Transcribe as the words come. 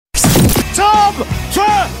Tom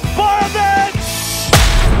Trbojevic!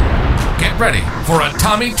 Get ready for a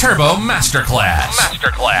Tommy Turbo Masterclass.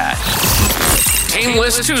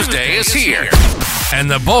 Tameless Tuesday is here. And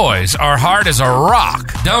the boys are hard as a rock.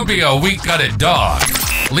 Don't be a weak-gutted dog.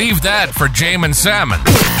 Leave that for Jamin Salmon.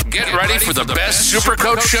 Get ready for the best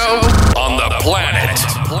Supercoach show on the planet.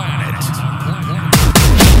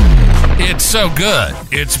 It's so good,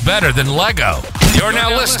 it's better than Lego. You're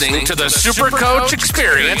now listening to the Supercoach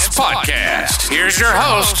Experience Podcast. Here's your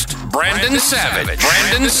host, Brandon Savage.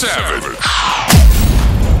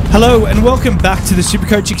 Hello and welcome back to the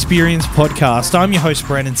Supercoach Experience Podcast. I'm your host,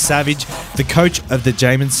 Brandon Savage, the coach of the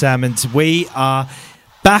Jamin Salmons. We are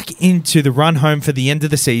back into the run home for the end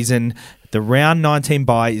of the season. The round 19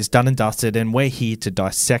 bye is done and dusted, and we're here to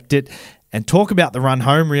dissect it and talk about the run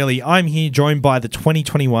home, really. I'm here joined by the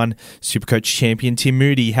 2021 Supercoach champion, Tim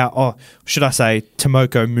Moody.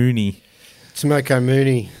 Tomoko Mooney. Tomoko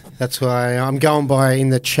Mooney. That's why I'm going by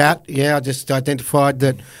in the chat. Yeah, I just identified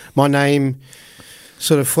that my name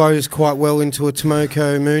sort of flows quite well into a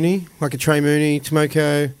Tomoko Mooney, like a Trey Mooney,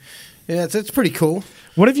 Tomoko. Yeah, it's pretty cool.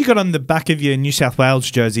 What have you got on the back of your New South Wales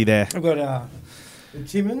jersey there? I've got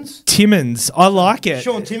Timmins. Timmins. I like it.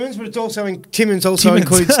 Sean Timmins, but it's also Timmins also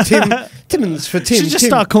includes Timmins for Tim. Should just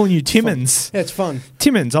start calling you Timmins. Yeah, it's fun.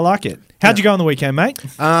 Timmins, I like it. How'd you go on the weekend, mate?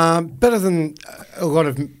 Better than a lot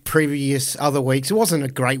of previous other weeks. It wasn't a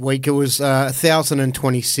great week. It was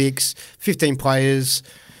 1,026, 15 players,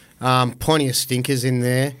 plenty of stinkers in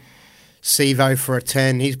there. Sevo for a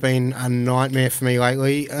 10. He's been a nightmare for me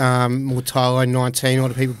lately. Mortalo, 19. A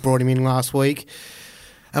lot of people brought him in last week.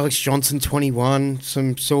 Alex Johnson, 21.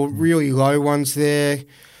 Some really low ones there.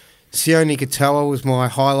 Sione Katoa was my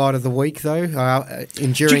highlight of the week, though.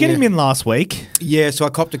 Did you get him in last week? Yeah, so I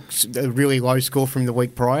copped a really low score from the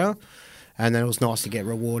week prior, and then it was nice to get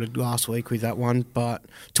rewarded last week with that one. But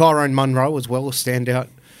Tyrone Munro as well, a standout.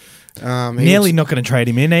 Nearly not going to trade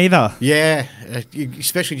him in either. Yeah,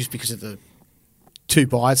 especially just because of the two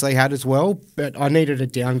buys they had as well. But I needed a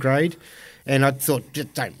downgrade. And I thought,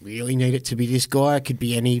 just don't really need it to be this guy. It could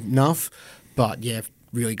be any enough. But, yeah,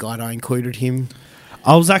 really glad I included him.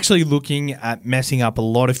 I was actually looking at messing up a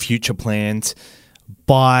lot of future plans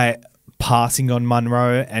by passing on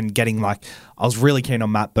Munro and getting I was really keen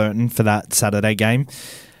on Matt Burton for that Saturday game.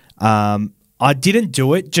 I didn't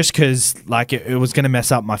do it just because it was going to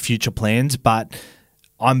mess up my future plans, but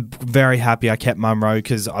I'm very happy I kept Munro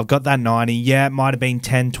because I've got that 90. Yeah, it might have been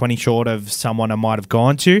 10, 20 short of someone I might have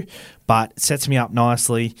gone to, but it sets me up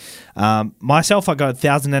nicely. Myself, I got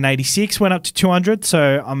 1,086, went up to 200,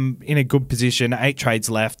 so I'm in a good position. 8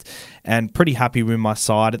 trades left and pretty happy with my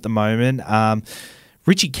side at the moment.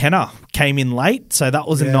 Richie Kenner came in late, so that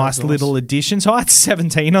was a nice little addition. So I had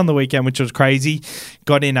 17 on the weekend, which was crazy.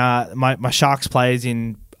 Got in my Sharks players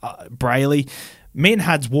in Brayley. Me and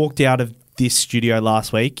Hads walked out of this studio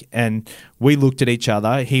last week, and we looked at each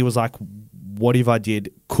other. He was like, what if I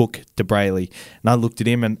did Cook to Brayley? And I looked at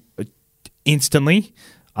him, and instantly,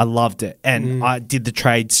 I loved it. And I did the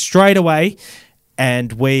trade straight away,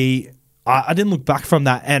 and I didn't look back from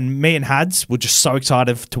that. And me and Hads were just so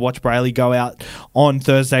excited to watch Brayley go out on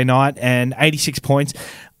Thursday night, and 86 points.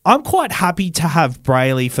 I'm quite happy to have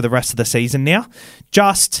Brayley for the rest of the season now.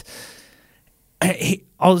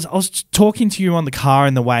 I was talking to you on the car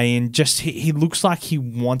in the way, and he looks like he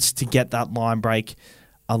wants to get that line break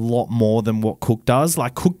a lot more than what Cook does.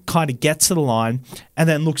 Cook kind of gets to the line and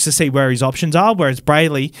then looks to see where his options are, whereas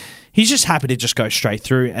Brayley, he's just happy to just go straight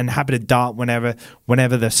through and happy to dart whenever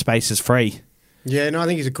the space is free. Yeah, no, I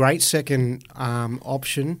think he's a great second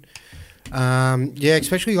option.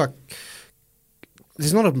 Especially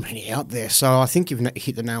there's not many out there, so I think you've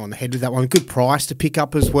hit the nail on the head with that one. Good price to pick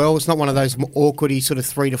up as well. It's not one of those awkwardy sort of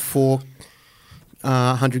 3 to 4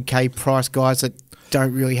 100K price guys that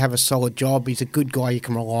don't really have a solid job. He's a good guy you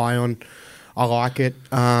can rely on. I like it.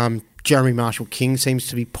 Jeremy Marshall-King seems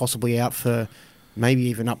to be possibly out for maybe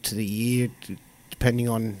even up to the year, depending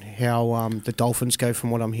on how the Dolphins go from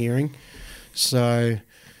what I'm hearing. So,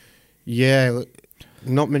 yeah,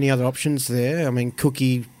 not many other options there. I mean,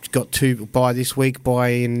 Cookie got 2 by this week,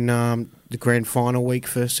 in the grand final week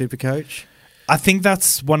for Supercoach. I think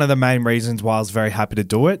that's one of the main reasons why I was very happy to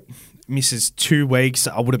do it. Misses 2 weeks.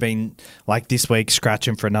 I would have been this week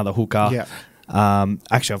scratching for another hooker. Yeah.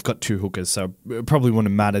 Actually, I've got 2 hookers, so it probably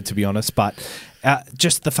wouldn't matter, to be honest. But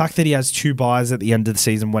just the fact that he has 2 buys at the end of the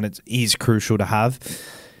season when it is crucial to have,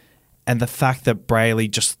 and the fact that Brayley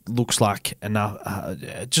just looks like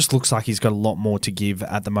he's got a lot more to give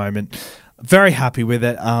at the moment. Very happy with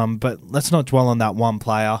it. But let's not dwell on that one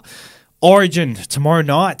player. Origin tomorrow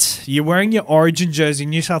night. You're wearing your Origin jersey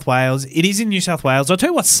in New South Wales. It is in New South Wales. I'll tell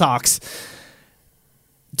you what sucks.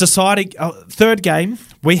 Deciding third game,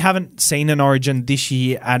 we haven't seen an Origin this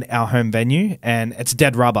year at our home venue, and it's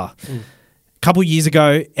dead rubber. A couple of years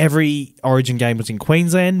ago, every Origin game was in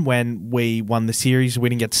Queensland. When we won the series, we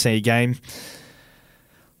didn't get to see a game.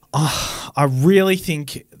 I really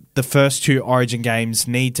think the first two Origin games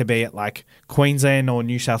need to be at like Queensland or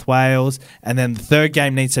New South Wales, and then the third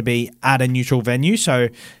game needs to be at a neutral venue, so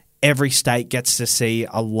every state gets to see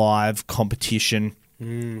a live competition.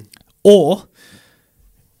 Or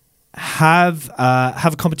have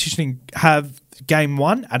a competition, have game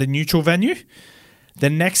one at a neutral venue. The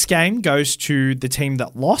next game goes to the team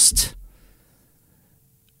that lost.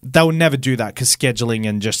 They'll never do that because scheduling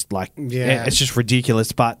and just like it's just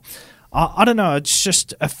ridiculous. But I don't know. It's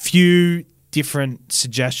just a few different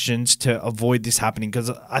suggestions to avoid this happening, because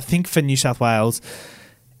I think for New South Wales,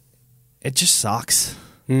 it just sucks.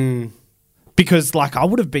 Because like I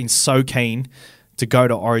would have been so keen to go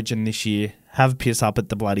to Origin this year, have a piss up at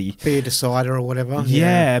the bloody be a decider or whatever.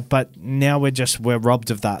 Yeah, but now we're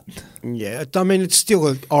robbed of that. Yeah, I mean it's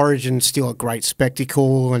still Origin's still a great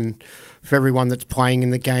spectacle, and for everyone that's playing in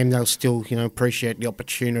the game, they'll still appreciate the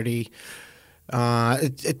opportunity.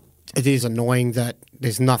 It is annoying that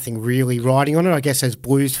there's nothing really riding on it. I guess as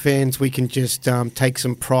Blues fans, we can just take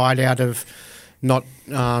some pride out of not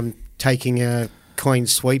taking a clean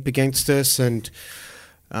sweep against us, and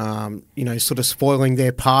sort of spoiling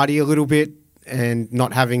their party a little bit, and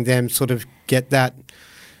not having them sort of get that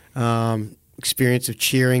experience of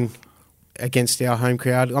cheering against our home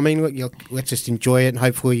crowd. I mean, let's just enjoy it and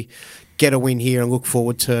hopefully get a win here and look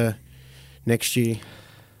forward to next year.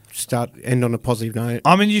 End on a positive note.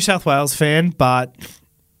 I'm a New South Wales fan, but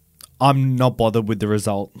I'm not bothered with the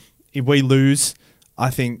result. If we lose, I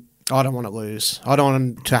think I don't want to lose. I don't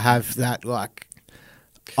want to have that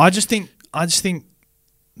I just think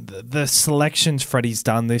the selections Freddie's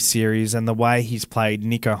done this series and the way he's played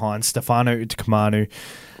Nico Hines, Stefano Utokumanu,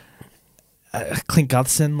 Clint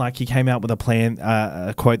Gutherson, like he came out with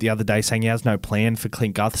a quote the other day saying he has no plan for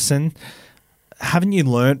Clint Gutherson. Haven't you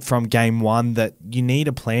learnt from game one that you need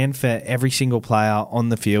a plan for every single player on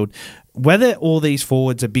the field? Whether all these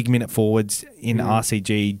forwards are big minute forwards in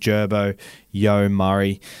RCG, Gerbo, Yo,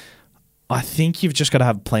 Murray, I think you've just got to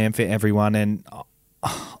have a plan for everyone, and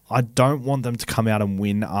I don't want them to come out and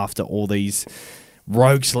win after all these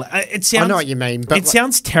rogues. It sounds, I know what you mean. But it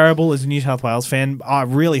sounds terrible as a New South Wales fan. I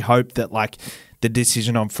really hope that the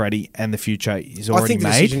decision on Freddie and the future is already I think the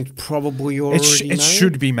made. decision's probably already made. It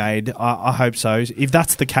should be made. I hope so. If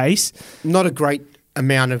that's the case. Not a great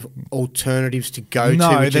amount of alternatives to go to.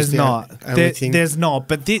 No, there's not. There's not.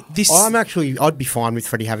 But this... I'd be fine with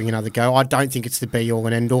Freddie having another go. I don't think it's the be-all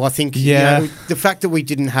and end-all. I think the fact that we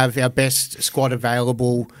didn't have our best squad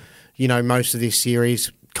available, most of this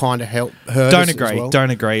series kind of hurt us as well. Don't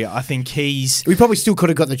agree. I think we probably still could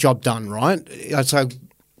have got the job done, right? So...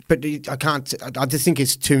 But I can't. I just think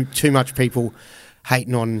it's too much people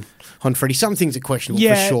hating on Freddie. Some things are questionable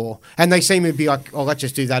for sure, and they seem to be like, "Oh, let's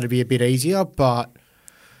just do that. It'd be a bit easier." But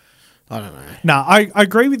I don't know. No, I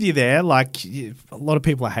agree with you there. Like a lot of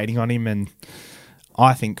people are hating on him, and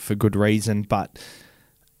I think for good reason. But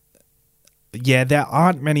yeah, there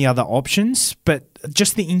aren't many other options. But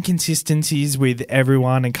just the inconsistencies with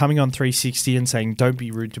everyone and coming on 360 and saying, "Don't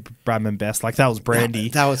be rude to Bradman Best." Like that was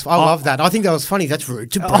Brandy. I love that. I think that was funny. That's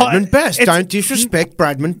rude to Bradman Best. Don't disrespect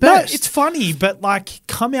Bradman Best. No, it's funny, but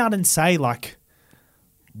come out and say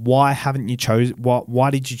why haven't you chose?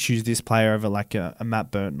 Why did you choose this player over a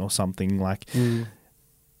Matt Burton or something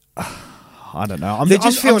I don't know. They're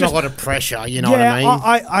just feeling a lot of pressure. You know what I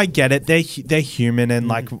mean? I get it. They're human,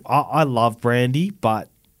 and I love Brandy, but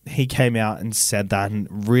he came out and said that,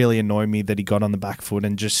 and really annoyed me that he got on the back foot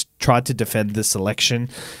and just tried to defend the selection.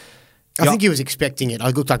 I think he was expecting it. I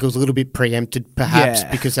looked like it was a little bit preempted, perhaps,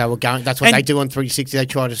 because they were going. That's what they do on 360. They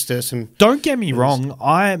try to stir some. Don't get me wrong.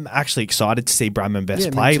 I'm actually excited to see Bradman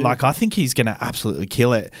Best play. I think he's going to absolutely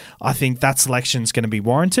kill it. I think that selection's going to be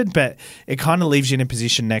warranted, but it kind of leaves you in a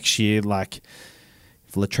position next year.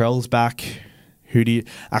 If Latrell's back, who do you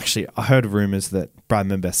actually? I heard rumors that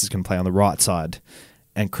Bradman Best is going to play on the right side,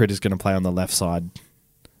 and Critter's going to play on the left side,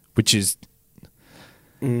 which is.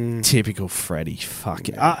 Typical Freddie. Fuck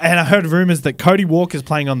it. And I heard rumours that Cody Walker's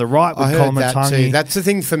playing on the right with Colin Matangi. That's the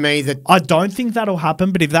thing for me that I don't think that'll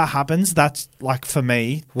happen, but if that happens, that's for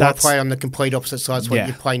me. I play on the complete opposite side. What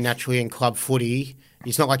you play naturally in club footy.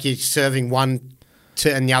 It's not like you're serving one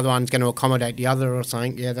and the other one's going to accommodate the other or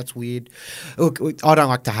something. Yeah, that's weird. Look, I don't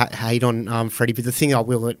like to hate on Freddie, but the thing I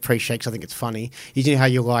will appreciate, because I think it's funny, is how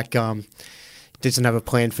you're doesn't have a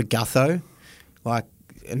plan for Gutho. Like,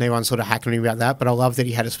 and everyone's sort of hacking him about that. But I love that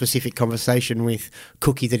he had a specific conversation with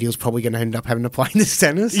Cookie that he was probably going to end up having to play in the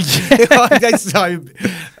centres. Yeah. Like, that's so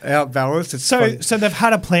outbalanced. So they've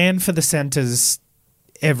had a plan for the centres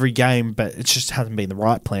every game, but it just hasn't been the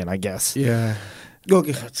right plan, I guess. Yeah. Look,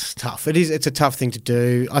 it's tough. It's a tough thing to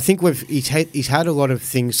do. I think he's had a lot of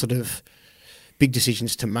things, sort of big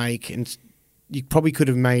decisions to make, and you probably could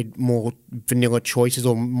have made more vanilla choices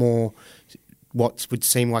or more what would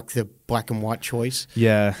seem like the black and white choice.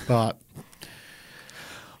 Yeah. But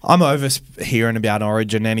I'm over hearing about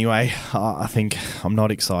Origin anyway. I think I'm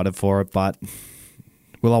not excited for it, but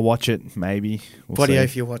will I watch it? Maybe. Bloody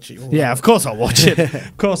if you watch it. Yeah, of course I'll watch it.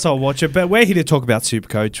 Of course I'll watch it. But we're here to talk about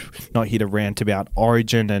Supercoach, not here to rant about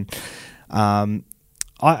Origin. And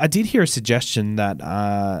I did hear a suggestion that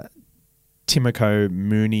Timoko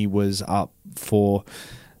Mooney was up for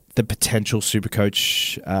the potential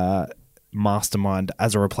Supercoach mastermind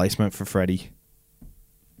as a replacement for Freddie.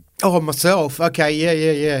 Oh, myself. Okay,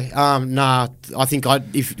 yeah. Nah, I think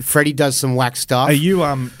if Freddie does some whack stuff. Are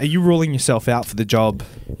you ruling yourself out for the job?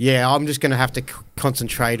 Yeah, I'm just going to have to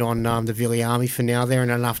concentrate on the Villi Army for now. They're in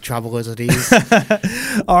enough trouble as it is.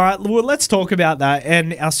 All right, well, let's talk about that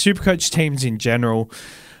and our Supercoach teams in general.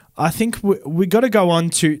 I think we got to go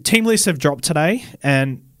on to team lists have dropped today,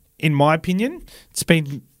 and in my opinion, it's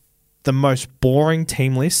been the most boring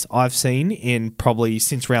team list I've seen in probably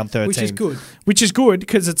since round 13. Which is good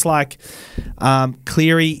because it's like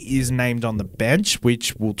Cleary is named on the bench,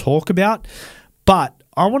 which we'll talk about. But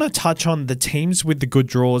I want to touch on the teams with the good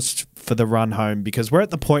draws for the run home, because we're at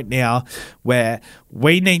the point now where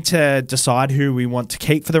we need to decide who we want to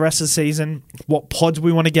keep for the rest of the season, what pods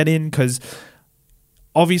we want to get in, because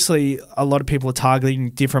obviously a lot of people are targeting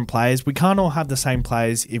different players. We can't all have the same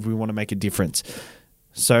players if we want to make a difference.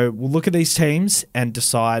 So we'll look at these teams and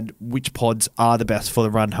decide which pods are the best for the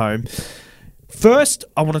run home. First,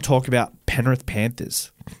 I want to talk about Penrith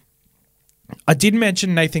Panthers. I did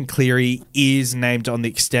mention Nathan Cleary is named on the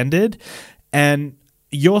extended, and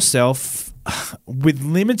yourself, with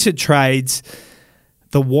limited trades,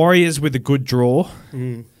 the Warriors with a good draw.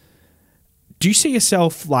 Do you see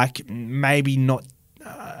yourself like maybe not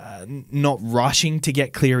rushing to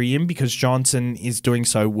get Cleary in because Johnson is doing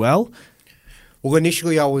so well? Well,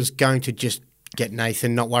 initially I was going to just get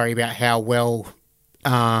Nathan, not worry about how well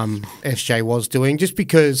SJ was doing, just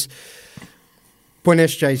because when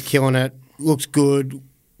SJ's killing it, looks good,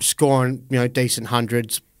 scoring decent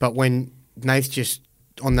hundreds, but when Nath's just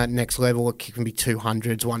on that next level, it can be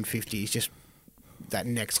 200s, 150s, just that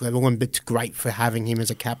next level, and it's great for having him as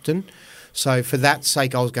a captain. So for that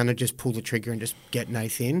sake, I was going to just pull the trigger and just get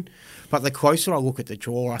Nath in. But the closer I look at the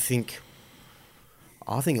draw, I think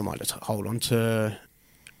I might just hold on to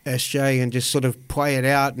SJ and just sort of play it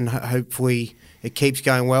out, and hopefully it keeps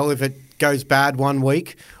going well. If it goes bad one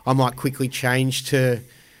week, I might quickly change to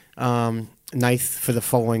Nath for the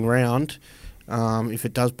following round if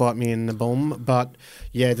it does bite me in the bum. But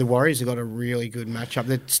yeah, the Warriors have got a really good matchup.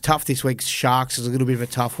 It's tough this week. Sharks is a little bit of a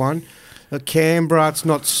tough one. Canberra, it's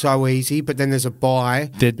not so easy, but then there's a bye.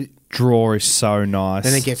 The draw is so nice.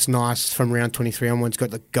 Then it gets nice from round 23 onwards.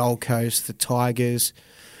 Got the Gold Coast, the Tigers,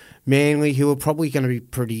 Manly, who are probably going to be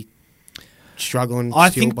pretty struggling. I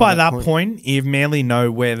think by that point, if Manly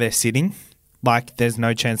know where they're sitting, like there's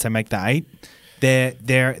no chance they make the 8. They're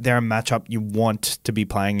a matchup you want to be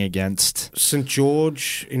playing against. St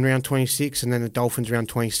George in round 26, and then the Dolphins round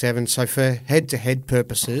 27. So for head-to-head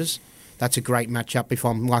purposes, that's a great matchup if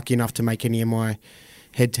I'm lucky enough to make any of my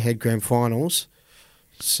head-to-head grand finals.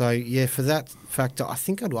 So, yeah, for that factor, I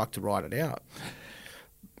think I'd like to ride it out.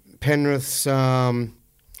 Penrith's,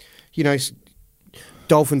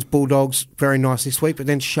 Dolphins, Bulldogs, very nice this week, but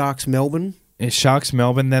then Sharks, Melbourne. It's Sharks,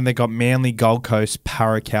 Melbourne. Then they got Manly, Gold Coast,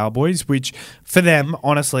 Para, Cowboys, which for them,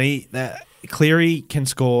 honestly, Cleary can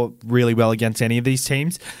score really well against any of these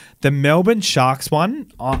teams. The Melbourne Sharks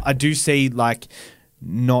one, I do see like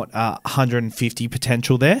not 150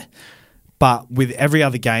 potential there, but with every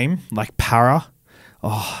other game, like Para's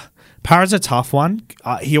a tough one.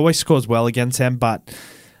 He always scores well against them, but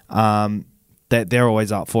they're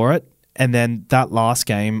always up for it. And then that last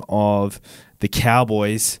game of the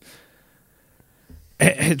Cowboys,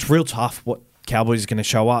 it's real tough what Cowboys is going to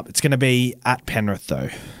show up. It's going to be at Penrith, though.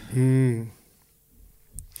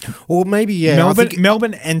 Or maybe, yeah.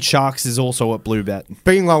 Melbourne and Sharks is also at Bluebet.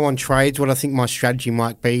 Being low on trades, what I think my strategy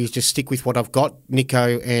might be is just stick with what I've got,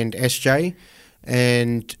 Nico and SJ,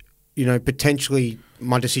 and, potentially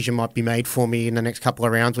my decision might be made for me in the next couple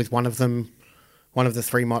of rounds with one of them. One of the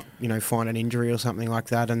three might, find an injury or something like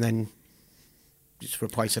that, and then just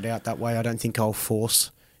replace it out that way. I don't think I'll force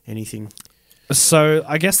anything. So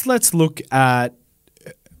I guess let's look at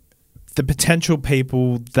the potential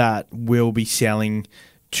people that will be selling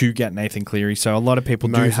to get Nathan Cleary. So a lot of people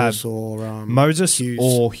do have Moses Hughes.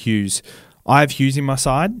 or Hughes. I have Hughes in my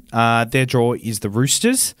side. Their draw is the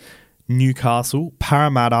Roosters, Newcastle,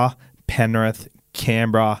 Parramatta, Penrith,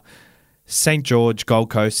 Canberra, St. George, Gold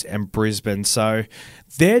Coast, and Brisbane. So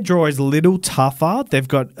their draw is a little tougher. They've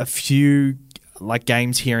got a few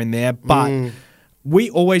games here and there, but we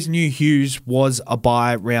always knew Hughes was a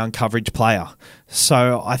bye round coverage player.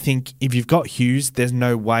 So I think if you've got Hughes, there's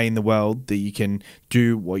no way in the world that you can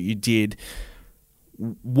do what you did,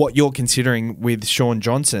 what you're considering with Sean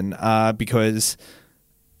Johnson, because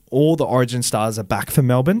all the Origin stars are back for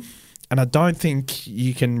Melbourne. And I don't think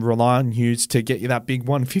you can rely on Hughes to get you that big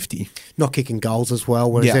 150. Not kicking goals as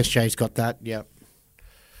well, whereas Yeah. SJ's got that. Yep.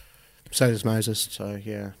 So does Moses. So,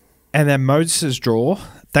 yeah. And then Moses' draw,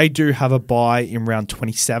 they do have a bye in round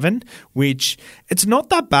 27, which it's not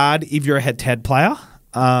that bad if you're a head-to-head player.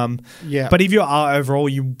 Yeah. But if you are overall,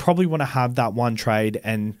 you probably want to have that one trade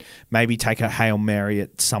and maybe take a Hail Mary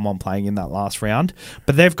at someone playing in that last round.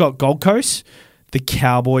 But they've got Gold Coast, the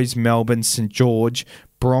Cowboys, Melbourne, St. George,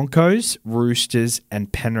 Broncos, Roosters,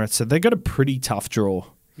 and Penrith. So they've got a pretty tough draw.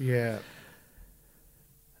 Yeah.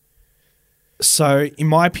 So, in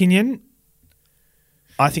my opinion,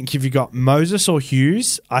 I think if you got Moses or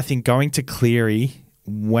Hughes, I think going to Cleary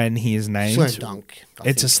when he is named, Slam dunk.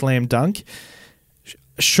 it's a slam dunk.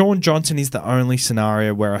 Sean Johnson is the only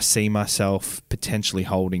scenario where I see myself potentially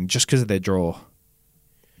holding just because of their draw.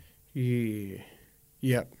 Yeah.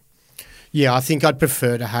 Yep. Yeah, I think I'd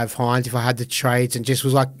prefer to have Hines if I had the trades and just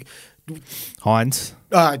was like, Hines.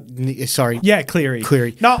 sorry. Yeah, Cleary.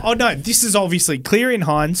 Cleary. No, this is obviously Cleary and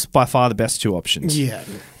Hines by far the best two options. Yeah.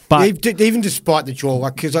 But even despite the draw,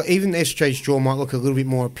 because even SJ's draw might look a little bit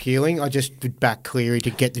more appealing, I just would back Cleary to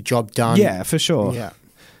get the job done. yeah, for sure. Yeah.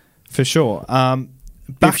 For sure.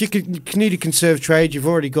 If you need to conserve trade, you've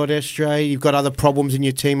already got SJ, you've got other problems in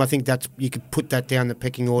your team. I think you could put that down the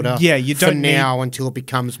pecking order. Yeah, you don't for now until it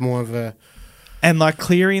becomes more of a. And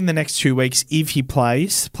Cleary in the next 2 weeks, if he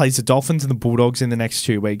plays the Dolphins and the Bulldogs in the next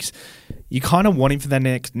 2 weeks, you kind of want him for the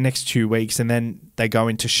next 2 weeks, and then they go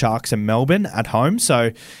into Sharks and Melbourne at home.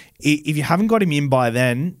 So if you haven't got him in by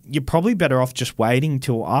then, you're probably better off just waiting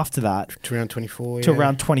till after that. To round 24, To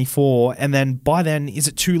around 24. And then by then, is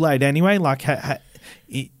it too late anyway?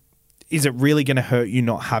 Is it really going to hurt you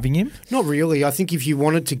not having him? Not really. I think if you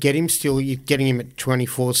wanted to get him still, getting him at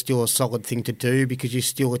 24 is still a solid thing to do because you're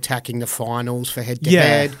still attacking the finals for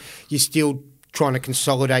head-to-head. You're still trying to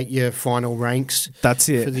consolidate your final ranks. That's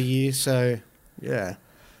it. For the year, so, yeah.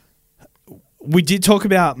 We did talk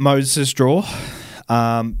about Moses' draw.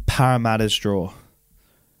 Parramatta's draw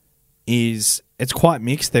it's quite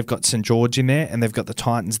mixed. They've got St. George in there and they've got the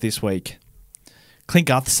Titans this week. Clint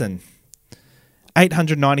Gutherson.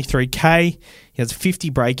 893k. He has 50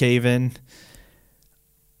 break even.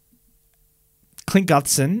 Clint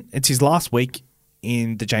Gutherson, it's his last week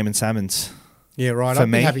in the Jamin Salmons. Yeah, right. For I'd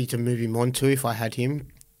me. be happy to move him on too if I had him.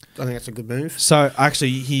 I think that's a good move. So actually,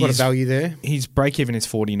 A lot of value there. his break even is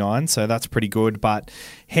 49, so that's pretty good. But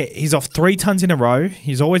he's off 3 tons in a row.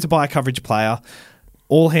 He's always a buy coverage player.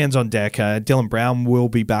 All hands on deck. Dylan Brown will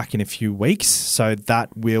be back in a few weeks, so that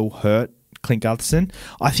will hurt Clint Gutherson.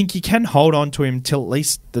 I think you can hold on to him till at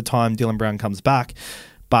least the time Dylan Brown comes back.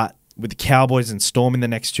 But with the Cowboys and Storm in the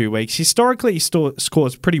next 2 weeks, historically he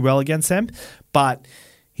scores pretty well against them, but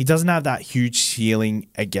he doesn't have that huge ceiling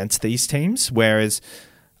against these teams, whereas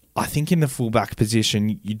I think in the fullback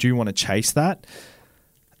position, you do want to chase that.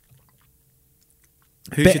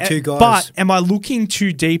 Who's your two guys? But am I looking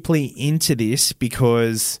too deeply into this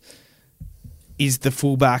because is the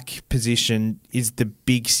fullback position, is the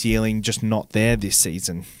big ceiling just not there this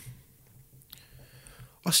season?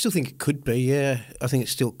 I still think it could be, yeah. I think it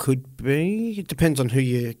still could be. It depends on who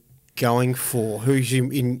you're going for, who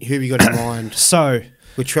you got in mind. So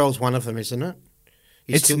Latrell's one of them, isn't it?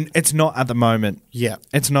 it's not at the moment. Yeah.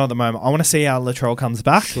 It's not at the moment. I want to see how Latrell comes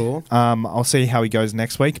back. Sure. I'll see how he goes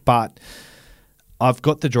next week, but I've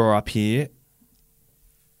got the draw up here.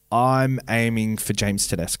 I'm aiming for James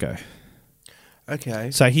Tedesco.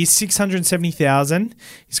 Okay. So he's 670,000.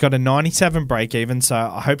 He's got a 97 break even. So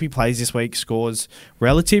I hope he plays this week, scores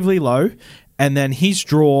relatively low. And then his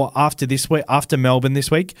draw after this week, after Melbourne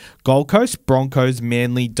this week, Gold Coast, Broncos,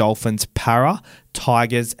 Manly, Dolphins, Para,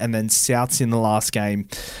 Tigers, and then Souths in the last game.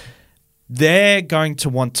 They're going to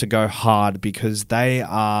want to go hard because they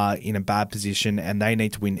are in a bad position and they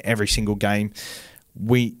need to win every single game.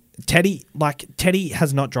 Teddy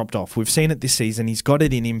has not dropped off. We've seen it this season. He's got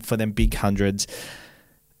it in him for them big hundreds.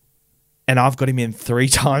 and I've got him in 3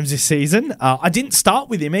 times this season. I didn't start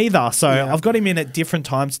with him either, so I've got him in at different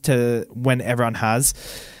times to when everyone has.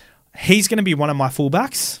 He's going to be one of my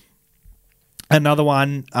fullbacks. Another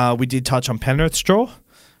one, we did touch on Penrith Straw,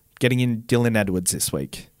 getting in Dylan Edwards this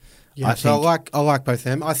week. Yeah, I like both of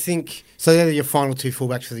them. I think so. They're your final 2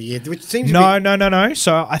 fullbacks for the year, which seems no.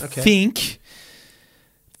 So I think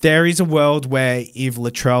there is a world where if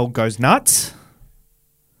Latrell goes nuts,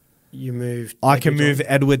 I can move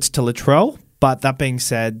Edwards to Latrell. But that being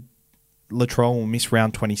said, Latrell will miss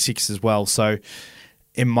round 26 as well, so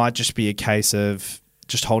it might just be a case of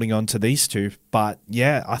just holding on to these 2. But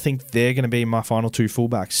yeah, I think they're going to be my final 2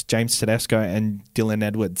 fullbacks: James Tedesco and Dylan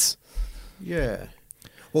Edwards. Yeah.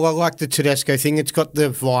 Well, I like the Tedesco thing. It's got the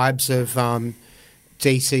vibes of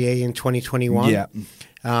DCE in 2021. Yeah.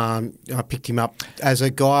 I picked him up as a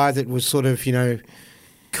guy that was sort of,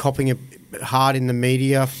 copping it hard in the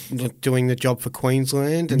media, not doing the job for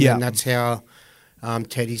Queensland. And then that's how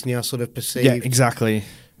Teddy's now sort of perceived. Yeah, exactly.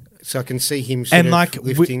 So I can see him sort of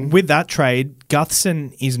lifting. With that trade,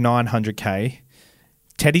 Gutherson is 900K.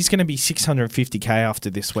 Teddy's going to be 650K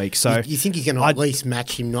after this week. So you think you can at least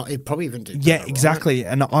match him? Not, he'd probably even do better, yeah, exactly.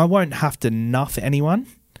 Right? And I won't have to nuff anyone.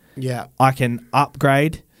 Yeah. I can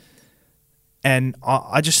upgrade. And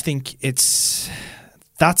I just think that's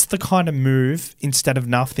the kind of move instead of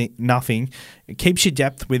nothing. It keeps your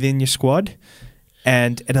depth within your squad.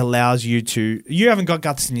 And it allows you to... You haven't got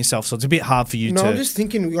Gutherson yourself, so it's a bit hard for you to... No, I'm just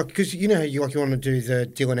thinking, because you want to do the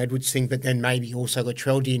Dylan Edwards thing, but then maybe also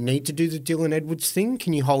Latrell. Do you need to do the Dylan Edwards thing?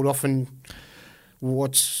 Can you hold off and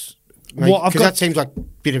because that seems like a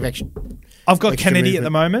bit of extra... I've got Kennedy at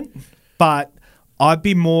the moment, but I'd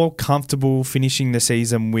be more comfortable finishing the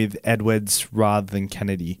season with Edwards rather than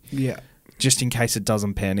Kennedy. Yeah. Just in case it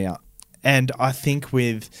doesn't pan out. And I think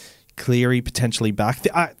with Cleary potentially back...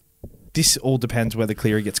 This all depends whether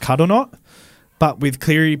Cleary gets cut or not. But with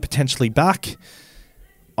Cleary potentially back,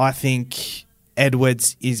 I think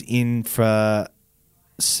Edwards is in for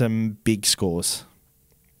some big scores.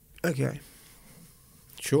 Okay.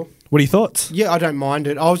 Sure. What are your thoughts? Yeah, I don't mind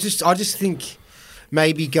it. I just think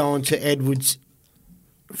maybe going to Edwards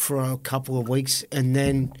for a couple of weeks and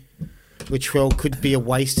then Latrell could be a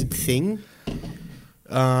wasted thing.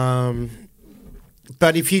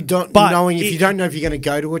 But if you don't know if you're going to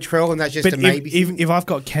go to Latrell, and that's just a maybe. If I've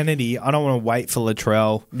got Kennedy, I don't want to wait for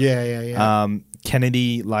Latrell. Yeah.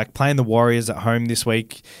 Kennedy, like playing the Warriors at home this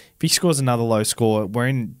week, if he scores another low score, we're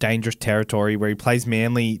in dangerous territory where he plays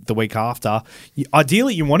Manly the week after.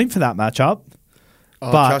 Ideally, you want him for that matchup.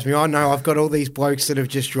 Oh, but trust me, I know. I've got all these blokes that have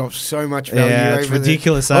just dropped so much value. Yeah, it's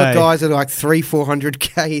ridiculous. Guys that are like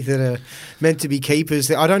 300-400K that are meant to be keepers.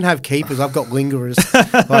 I don't have keepers. I've got lingerers.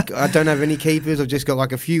 I don't have any keepers. I've just got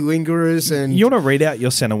like a few lingerers. And you want to read out your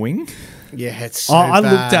centre wing? Yeah, it's so I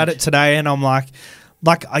bad. looked at it today and I'm like,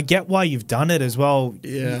 I get why you've done it as well.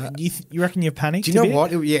 Yeah. You reckon you've panicked? Do you know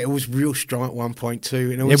what? It was real strong at one point too.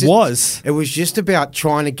 And it was just about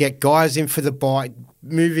trying to get guys in for the bite,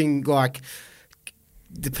 moving like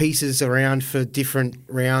the pieces around for different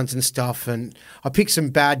rounds and stuff. And I picked some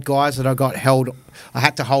bad guys that I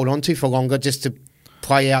had to hold on to for longer just to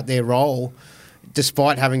play out their role,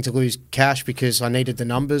 despite having to lose cash because I needed the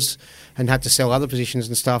numbers and had to sell other positions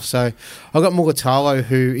and stuff. So I got Mulatalo,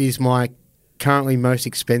 who is my currently most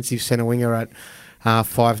expensive centre winger at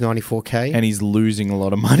 $594K. And he's losing a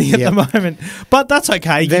lot of money at the moment. But that's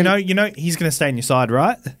okay. Then, you know he's going to stay on your side,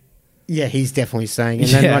 right? Yeah, he's definitely staying. And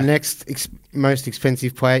then my next most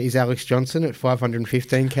expensive player is Alex Johnson at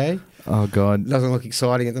 $515K. Oh, God. Doesn't look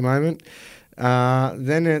exciting at the moment.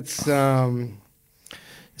 Then it's Sione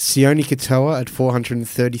Katoa at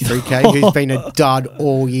 $433K, who's been a dud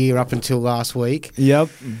all year up until last week. Yep.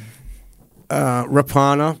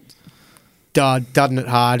 Rapana, dudding it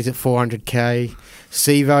hard. He's at $400K.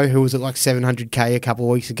 Sivo, who was at like $700K a couple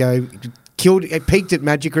of weeks ago, peaked at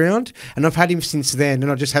Magic Round, and I've had him since then,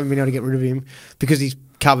 and I just haven't been able to get rid of him because he's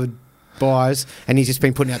covered buys, and he's just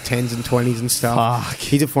been putting out 10s and 20s and stuff. Fuck.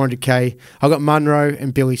 He's at $400K. I've got Munro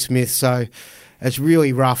and Billy Smith, so it's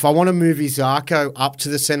really rough. I want to move Izako up to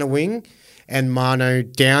the centre wing and Mano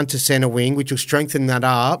down to centre wing, which will strengthen that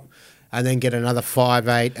up, and then get another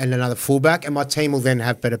 5'8" and another fullback, and my team will then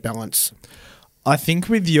have better balance. I think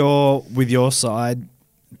with your side,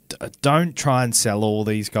 don't try and sell all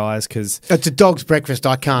these guys because it's a dog's breakfast.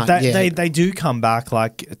 I can't. They do come back.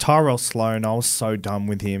 Like Tyrell Sloan, I was so done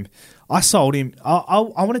with him. I sold him. I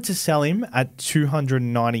wanted to sell him at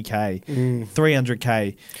 $290K,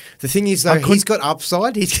 $300K. The thing is, though, he's got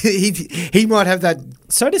upside. He might have that.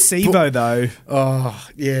 So does Sivo, though. Oh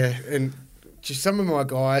yeah, and just some of my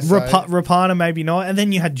guys. So. Rapana, maybe not. And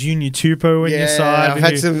then you had Junior Tupou in your side.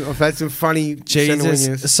 I've had some funny centre wingers.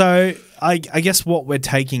 Jesus. So I guess what we're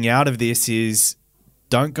taking out of this is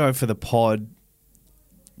don't go for the pod.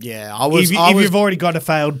 Yeah, If you've already got a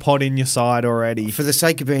failed pod in your side already. For the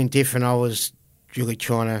sake of being different, I was really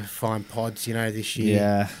trying to find pods, this year.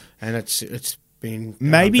 Yeah. And it's been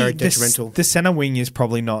maybe very detrimental. The centre wing is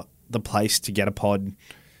probably not the place to get a pod.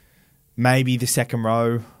 Maybe the second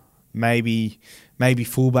row, maybe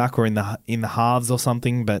fullback or in the halves or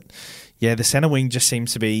something. But yeah, the centre wing just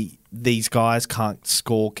seems to be these guys can't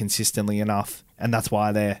score consistently enough, and that's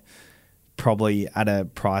why they're probably at a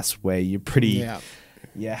price where you're pretty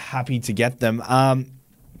happy to get them.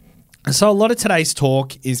 So a lot of today's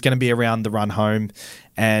talk is going to be around the run home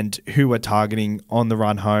and who we're targeting on the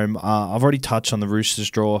run home. I've already touched on the Roosters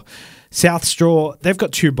draw. South's draw, they've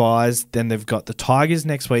got 2 buys. Then they've got the Tigers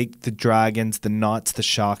next week, the Dragons, the Knights, the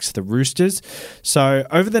Sharks, the Roosters. So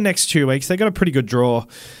over the next 2 weeks, they've got a pretty good draw.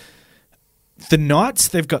 The Knights,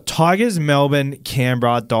 they've got Tigers, Melbourne,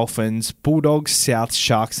 Canberra, Dolphins, Bulldogs, South,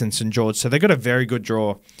 Sharks and St. George. So they've got a very good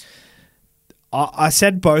draw. I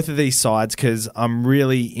said both of these sides because I'm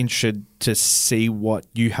really interested to see what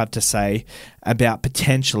you have to say about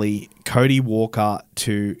potentially Cody Walker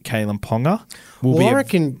to Kalen Ponga. I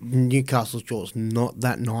reckon Newcastle's draw is not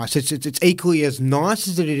that nice. It's equally as nice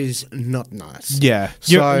as it is not nice. Yeah,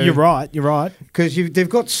 so, you're right. You're right. Because they've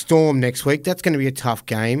got Storm next week. That's going to be a tough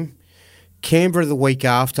game. Canberra the week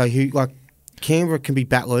after. Canberra can be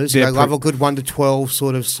battlers. They love a good 1-12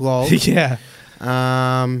 sort of slog. Yeah.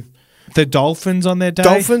 The Dolphins on their day?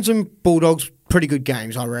 Dolphins and Bulldogs, pretty good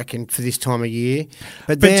games, I reckon, for this time of year.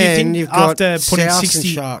 But do then you think you've got after putting South 60, and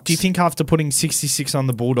Sharks. do you think after putting 66 on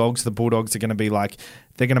the Bulldogs are going to be like,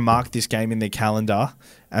 they're going to mark this game in their calendar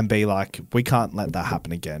and be like, we can't let that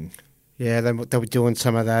happen again? Yeah, they were doing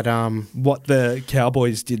some of that. What the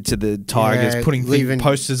Cowboys did to the Tigers, putting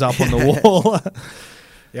posters up on the wall.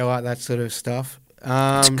 Yeah, like that sort of stuff.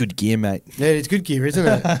 It's good gear, mate. Yeah, it's good gear, isn't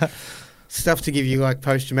it? Stuff to give you like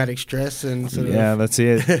post-traumatic stress and sort of. Yeah, that's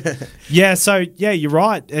it. You're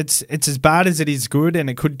right. It's as bad as it is good, and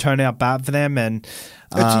it could turn out bad for them. And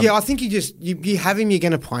I think you have him. You're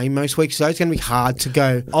going to play him most weeks, so it's going to be hard to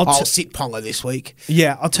go. I'll sit Ponga this week.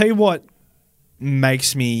 Yeah, I'll tell you what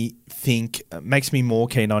makes me more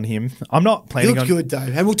keen on him. I'm not planning on. He looks good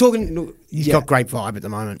though, and we're talking. He's got great vibe at the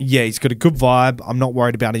moment. Yeah, he's got a good vibe. I'm not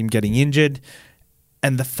worried about him getting injured.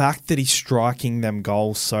 And the fact that he's striking them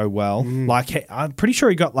goals so well, I'm pretty sure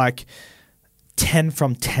he got like 10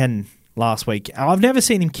 from 10 last week. I've never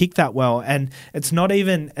seen him kick that well, and it's not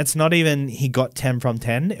even he got 10 from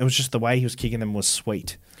 10. It was just the way he was kicking them was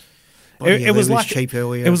sweet. It was like cheap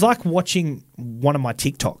earlier. It was like watching one of my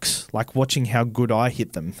TikToks, like watching how good I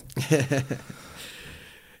hit them.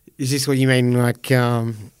 Is this what you mean, like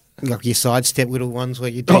your sidestep little ones where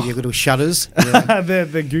you do your little shutters? Yeah.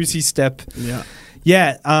 the goosey step. Yeah.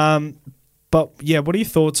 Yeah, but what are your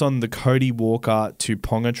thoughts on the Cody Walker to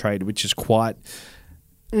Ponga trade, which is quite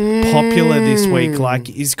popular this week? Like,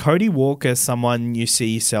 is Cody Walker someone you see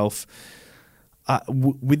yourself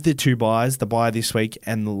with the 2 buys, the buy this week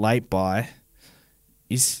and the late buy?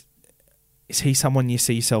 Is he someone you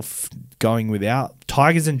see yourself going without?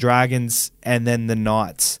 Tigers and Dragons, and then the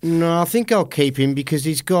Knights. No, I think I'll keep him because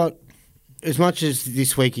he's got, as much as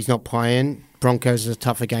this week he's not playing. Broncos is a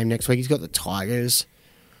tougher game next week. He's got the Tigers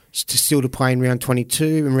still to play in round 22.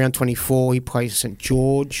 In round 24, he plays St.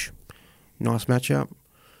 George. Nice matchup.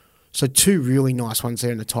 So 2 really nice ones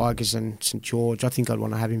there in the Tigers and St. George. I think I'd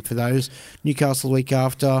want to have him for those. Newcastle the week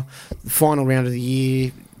after. The final round of the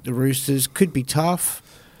year, the Roosters could be tough.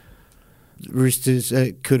 The Roosters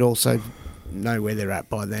could also know where they're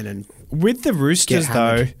at by then. And with the Roosters,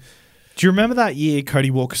 though, do you remember that year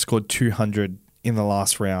Cody Walker scored 200 in the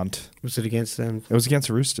last round? Was it against them? It was against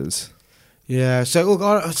the Roosters. Yeah. So look,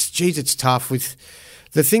 it's tough. With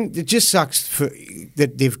the thing, it just sucks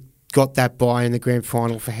that they've got that bye in the grand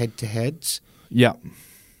final for head-to-heads. Yeah.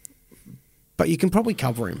 But you can probably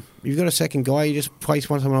cover him. You've got a second guy. You just place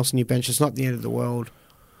someone else on your bench. It's not the end of the world.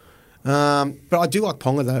 But I do like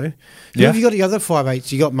Ponga though. Yeah. Have you got the other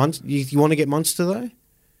 5'8"s? You got you want to get Munster though?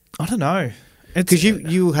 I don't know. Because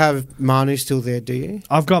you have Manu still there, do you?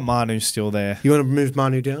 I've got Manu still there. You want to move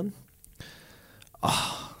Manu down?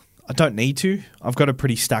 I don't need to. I've got a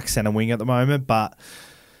pretty stacked centre wing at the moment, but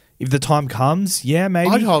if the time comes, yeah,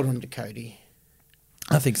 maybe. I'd hold on to Cody.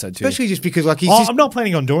 I think so too. Especially just because he's I'm not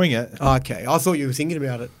planning on doing it. Okay, I thought you were thinking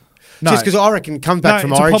about it. No. Just because I reckon comes back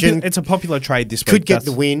from Origin. It's a popular trade this week. Could get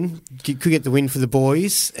the win. Could get the win for the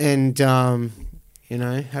boys and, have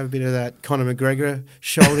a bit of that Conor McGregor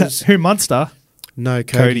shoulders. Who, Munster? No,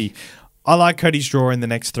 Cody. I like Cody's draw in the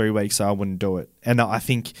next 3 weeks, so I wouldn't do it. And I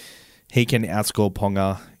think he can outscore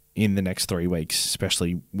Ponga in the next 3 weeks,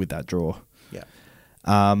 especially with that draw. Yeah.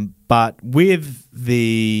 But with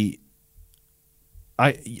the...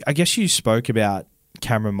 I guess you spoke about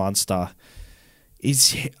Cameron Munster. Is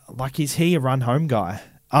he a run home guy?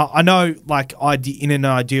 I know, in an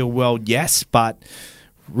ideal world, yes, but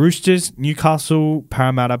Roosters, Newcastle,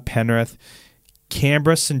 Parramatta, Penrith,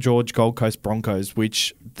 Canberra, St George, Gold Coast, Broncos,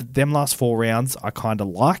 which them last 4 rounds I kind of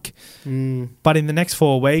like. But in the next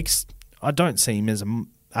 4 weeks, I don't see him as an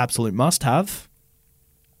absolute must-have.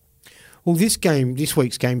 Well, this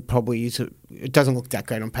week's game probably is. It doesn't look that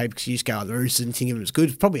great on paper because you just go, the Roosters and think of it as good.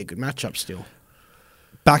 It's probably a good matchup still.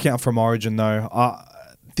 Back out from Origin, though.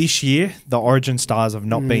 This year, the Origin stars have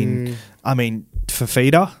not been... I mean,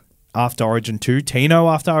 Fafita after Origin 2, Tino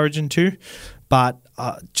after Origin 2, but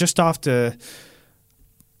just after...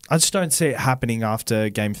 I just don't see it happening after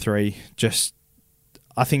Game 3.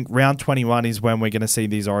 I think round 21 is when we're going to see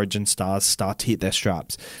these Origin stars start to hit their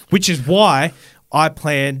straps, which is why I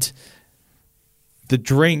planned the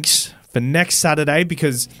drinks for next Saturday,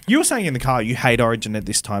 because you were saying in the car you hate Origin at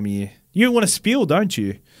this time of year. You want to spiel, don't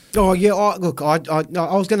you? Oh, yeah. I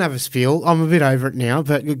was going to have a spiel. I'm a bit over it now,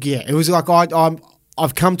 but look, yeah, it was like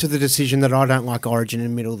I've come to the decision that I don't like Origin in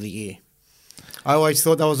the middle of the year. I always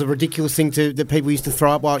thought that was a ridiculous thing that people used to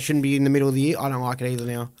throw up. Well, it shouldn't be in the middle of the year. I don't like it either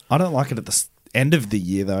now. I don't like it at the end of the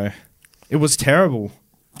year, though. It was terrible.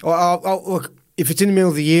 Look, if it's in the middle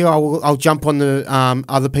of the year, I'll jump on the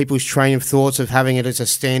other people's train of thoughts of having it as a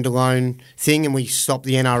standalone thing, and we stop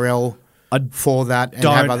the NRL for that.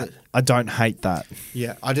 I don't hate that.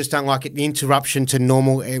 Yeah, I just don't like it. The interruption to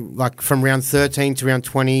normal, like from round 13 to round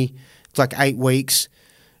 20, it's like 8 weeks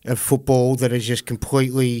of football that is just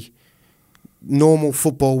completely normal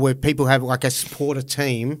football where people have like a supporter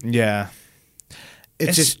team. Yeah.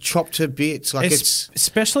 It's just chopped to bits.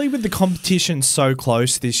 Especially with the competition so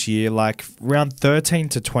close this year, like round 13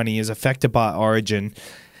 to 20 is affected by Origin.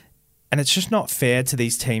 And it's just not fair to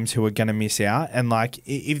these teams who are going to miss out. And like,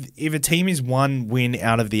 if a team is 1 win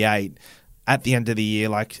out of the 8 at the end of the year,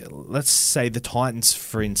 like let's say the Titans,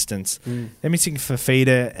 for instance, they're missing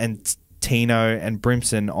Fafita and Tino and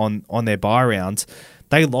Brimson on their bye rounds.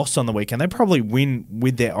 They lost on the weekend. They probably win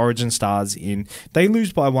with their Origin stars in. They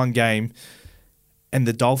lose by 1 game and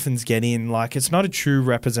the Dolphins get in. Like, it's not a true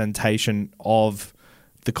representation of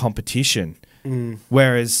the competition.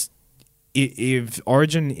 Whereas if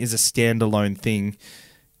Origin is a standalone thing,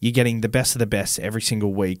 you're getting the best of the best every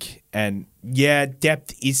single week. And yeah,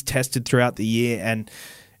 depth is tested throughout the year, and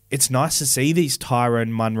it's nice to see these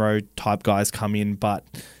Tyrone Munro type guys come in, but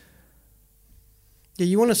yeah,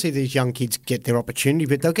 you want to see these young kids get their opportunity,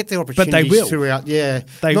 but they'll get their opportunities but they will. throughout. Yeah,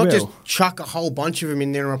 they not will. Just chuck a whole bunch of them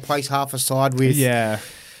in there and replace half a side with. Yeah,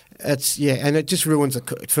 and it just ruins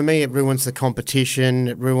for me. It ruins the competition.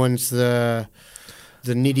 It ruins the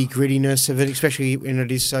nitty grittiness of it, especially when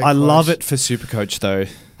it is so. I close. love it for Supercoach though.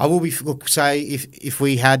 I will be say if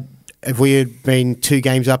we had been 2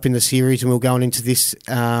 games up in the series and we were going into this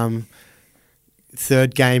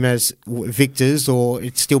third game as victors, or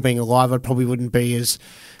it's still being alive, I probably wouldn't be as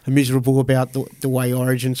miserable about the way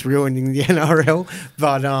Origin's ruining the NRL.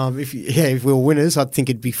 But if we were winners, I think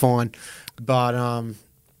it'd be fine. But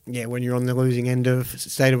when you're on the losing end of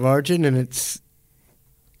State of Origin and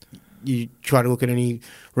you try to look at any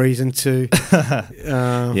reason to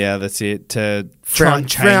yeah, that's it, to try and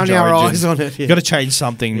change frown our Origin. eyes on it. Yeah. You've got to change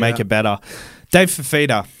something, make it better. Dave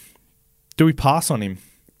Fafita, do we pass on him?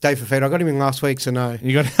 Dave Fafita, I got him in last week, so no.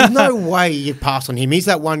 There's no way you pass on him. He's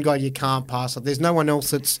that one guy you can't pass on. There's no one else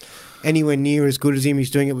that's anywhere near as good as him. He's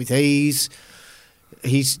doing it with ease.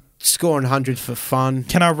 He's scoring hundreds for fun.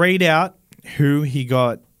 Can I read out who he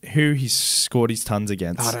scored his tons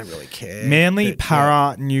against? I don't really care. Manly,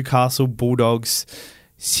 Para, Newcastle, Bulldogs,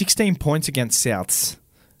 16 points against Souths,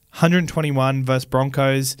 121 versus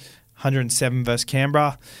Broncos, 107 versus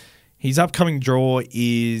Canberra. His upcoming draw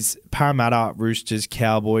is Parramatta, Roosters,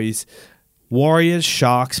 Cowboys, Warriors,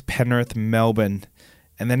 Sharks, Penrith, Melbourne,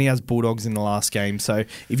 and then he has Bulldogs in the last game. So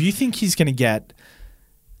if you think he's going to get,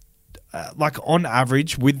 on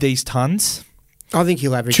average with these tons, I think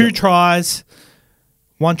he'll average 2 tries,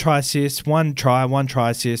 1 try assist, 1 try, 1 try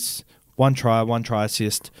assist, 1 try, 1 try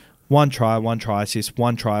assist, 1 try, 1 try assist,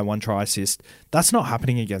 1 try, 1 try assist. That's not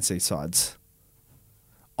happening against these sides.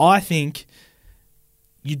 I think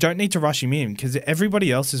you don't need to rush him in because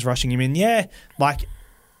everybody else is rushing him in. Yeah,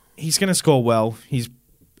 he's going to score well. He's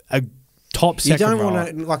a top second rower.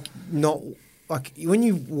 You don't want to, when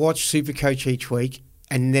you watch Supercoach each week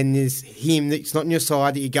and then there's him that's not on your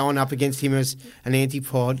side, that you're going up against him as an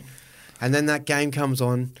antipod, and then that game comes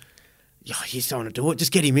on You just don't want to do it.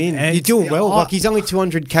 Just get him in. And You're doing well. I- Like he's only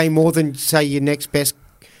 200K more than say your next best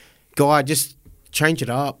guy. Just change it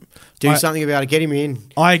up. Do something about it. Get him in.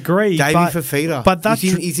 I agree. Davey but, Fafita. But that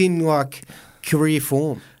he's in like career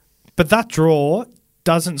form. But that draw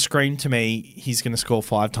doesn't scream to me he's going to score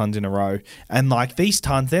 5 tons in a row. And like these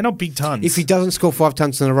tons, they're not big tons. If he doesn't score 5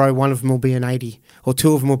 tons in a row, one of them will be an 80, or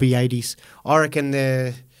 2 of them will be 80s. I reckon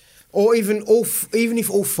they're, or even if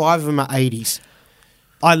all 5 of them are 80s.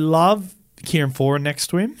 I love Kieran Foran next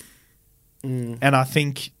to him, and I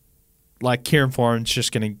think like Kieran Foran's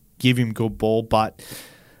just going to give him good ball, but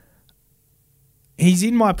he's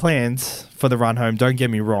in my plans for the run home. Don't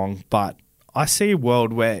get me wrong, but I see a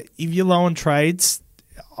world where if you're low on trades,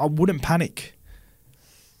 I wouldn't panic.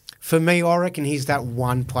 For me, I reckon he's that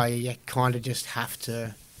one player you kind of just have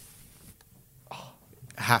to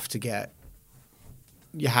get.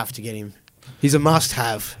 You have to get him. He's a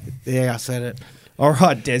must-have. Yeah, I said it. All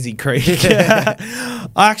right, Desi Creek.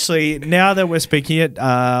 Actually, now that we're speaking it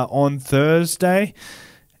on Thursday,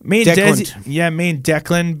 me and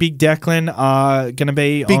Declan, Big Declan, are going to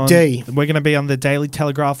be Big D. We're going to be on the Daily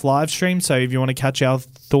Telegraph live stream. So if you want to catch our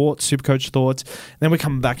thoughts, Supercoach thoughts, then we're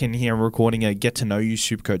coming back in here and recording a Get to Know You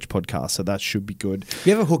Supercoach podcast. So that should be good.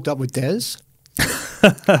 You ever hooked up with Des?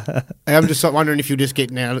 I'm just wondering if you're just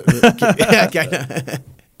getting out. Okay.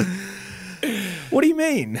 What do you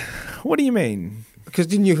mean? What do you mean? Because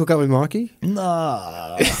didn't you hook up with Mikey?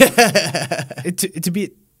 No, it's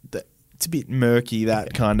a bit murky,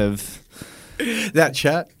 that kind of That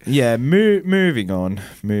chat. Yeah. Moving on.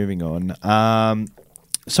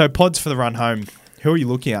 So pods for the run home. Who are you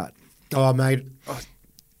looking at? Oh, mate.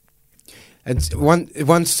 And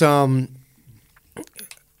once Grant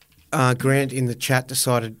in the chat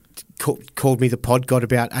decided called me the pod god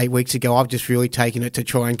about 8 weeks ago. I've just really taken it to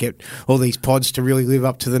try and get all these pods to really live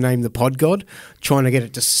up to the name the pod god, trying to get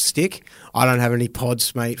it to stick. I don't have any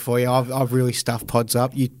pods, mate, for you. I've really stuffed pods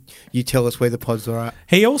up. You tell us where the pods are at.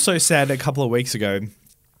 He also said a couple of weeks ago,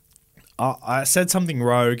 I said something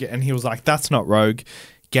rogue, and he was like, that's not rogue.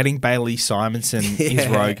 Getting Bailey Simonson is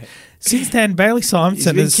rogue. Since then, Bailey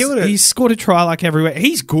Simonson he's scored a try like everywhere.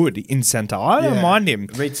 He's good in centre. I don't mind him.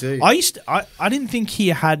 Me too. I didn't think he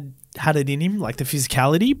had it in him, like the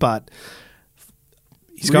physicality, but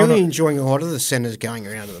he's really enjoying a lot of the centres going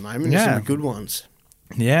around at the moment. There's some good ones.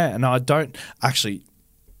 Yeah, and I don't actually.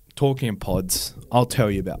 Talking of pods, I'll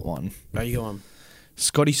tell you about one. There you go on.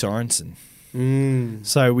 Scotty Sorensen.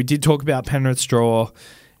 So we did talk about Penrith Straw.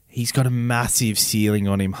 He's got a massive ceiling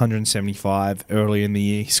on him, 175 early in the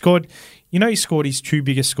year. He scored his 2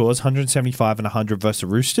 biggest scores, 175 and 100 versus the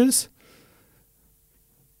Roosters.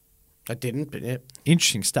 I didn't, but yeah.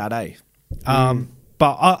 Interesting stat, eh?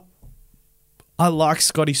 But I like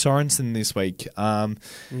Scotty Sorensen this week.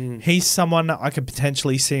 He's someone I could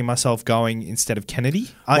potentially see myself going instead of Kennedy.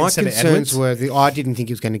 My instead concerns of were I didn't think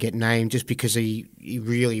he was going to get named just because he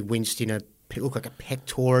really winced in it looked like a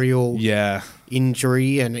pectoral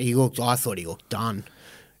injury, and I thought he looked done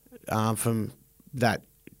from that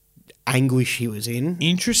anguish he was in.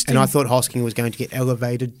 Interesting. And I thought Hosking was going to get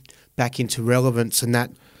elevated back into relevance, and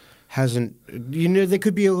that hasn't. There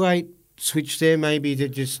could be a late switch there, maybe to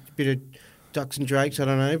just a bit of ducks and drakes. I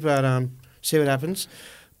don't know, but see what happens.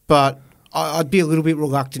 But I'd be a little bit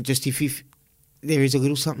reluctant just if there is a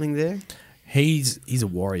little something there. He's a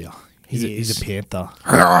warrior. He's a panther.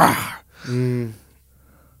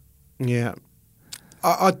 Yeah. Can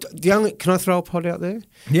I throw a pod out there?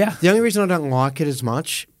 Yeah. The only reason I don't like it as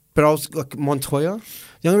much, but I was like Montoya.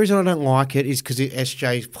 The only reason I don't like it is because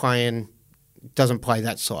SJ's doesn't play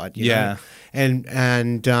that side. You know?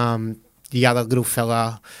 And the other little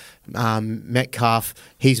fella, Metcalf,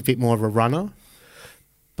 he's a bit more of a runner,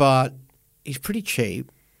 but he's pretty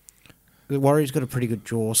cheap. The Warriors got a pretty good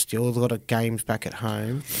draw still. A lot of games back at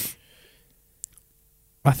home.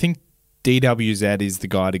 I think DWZ is the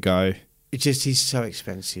guy to go. It's just he's so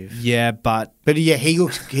expensive. Yeah, but yeah,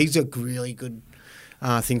 he's a really good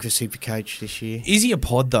thing for Supercoach this year. Is he a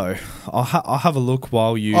pod though? I'll have a look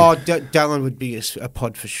while you. Oh, Dallin would be a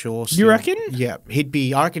pod for sure. Still. You reckon? Yeah,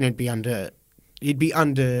 I reckon he'd be under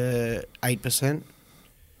 8%.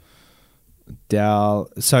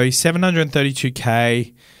 So he's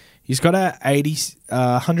 732K. He's got a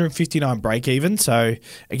 159 break even. So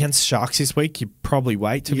against Sharks this week, you probably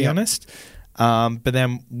wait to be honest. But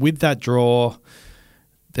then with that draw,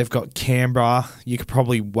 they've got Canberra. You could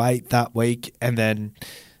probably wait that week, and then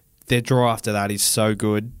their draw after that is so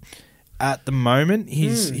good. At the moment,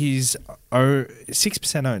 he's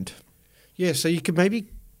 6% owned. Yeah, so you could maybe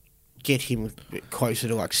get him closer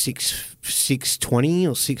to like 620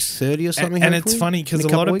 or 630 or something. And it's funny because a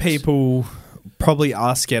lot of people probably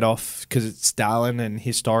are scared off because it's Dallin, and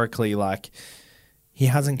historically, like, he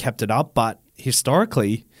hasn't kept it up. But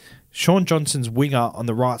historically, Sean Johnson's winger on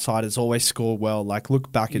the right side has always scored well. Like,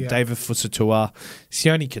 look back at David Fusatua,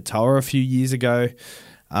 Sione Katoa a few years ago.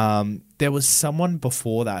 There was someone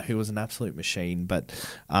before that who was an absolute machine, but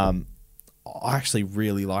I actually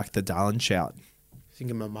really liked the Dallin shout.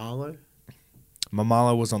 Think of Mamalo.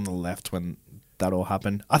 Mamalo was on the left when that all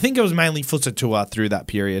happened. I think it was mainly Fusatua through that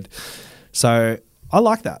period. So I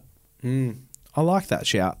like that. I like that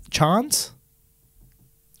shout. Chance?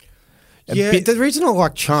 The reason I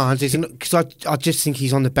like Chance is because I just think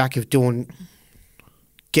he's on the back of getting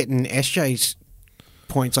SJ's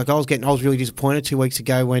points. Like I was really disappointed 2 weeks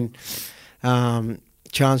ago when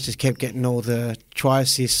Chance just kept getting all the try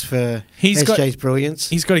assists for SJ's brilliance.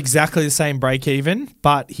 He's got exactly the same break even,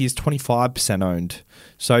 but he's 25% owned.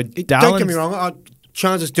 So don't get me wrong,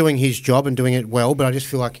 Chance is doing his job and doing it well, but I just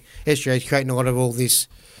feel like SJ is creating a lot of all this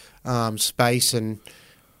space and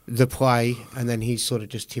the play, and then he's sort of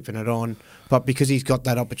just tipping it on. But because he's got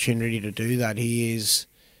that opportunity to do that, he is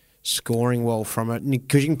scoring well from it.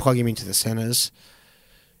 Because you can plug him into the centres,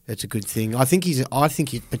 it's a good thing. I think he's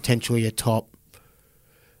potentially a top.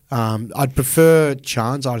 I'd prefer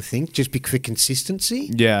Chance, I think, just for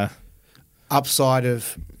consistency. Yeah. Upside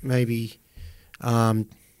of maybe Dylan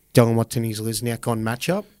Watene-Zelezniak on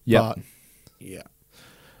matchup. Yep. But, yeah.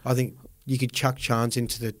 I think you could chuck Chance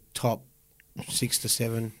into the top 6 to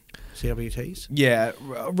 7 CWTs. Yeah.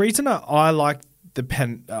 Reason I like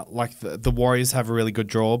the Warriors have a really good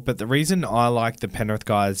draw, but the reason I like the Penrith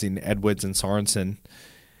guys in Edwards and Sorensen,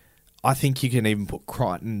 I think you can even put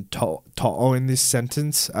Crichton To'o in this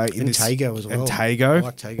sentence. And Tago as well. And Tago. I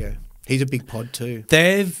like Tago. He's a big pod too.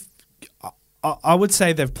 I would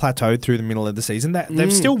say they've plateaued through the middle of the season.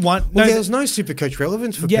 They've still won. There's no Supercoach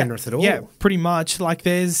relevance for Penrith at all. Yeah, pretty much. Like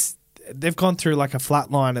they've gone through like a flat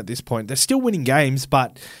line at this point. They're still winning games,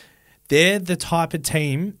 but they're the type of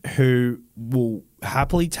team who will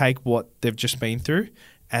happily take what they've just been through,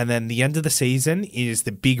 and then the end of the season is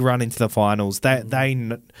the big run into the finals.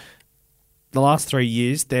 The last 3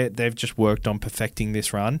 years, they've just worked on perfecting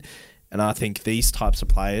this run, and I think these types of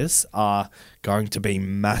players are going to be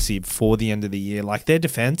massive for the end of the year. Like their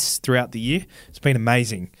defense throughout the year, it's been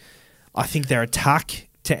amazing. I think their attack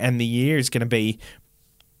to end the year is going to be,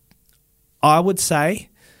 I would say,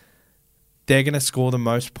 they're going to score the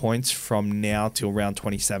most points from now till round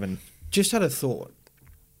 27. Just had a thought.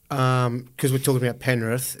 Because we're talking about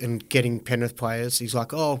Penrith and getting Penrith players. He's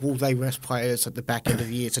like, oh, will they rest players at the back end of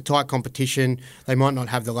the year? It's a tight competition. They might not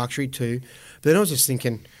have the luxury to. But then I was just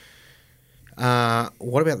thinking,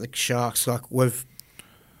 what about the Sharks? Like, we've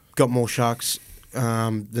got more Sharks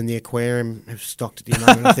than the Aquarium have stocked at the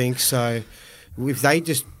moment, I think. So if they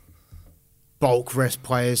just bulk rest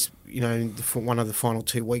players, for one of the final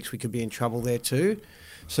 2 weeks, we could be in trouble there too.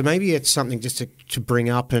 So maybe it's something just to bring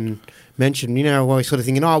up and mention. We're sort of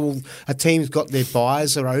thinking, a team's got their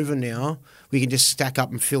buys are over now. We can just stack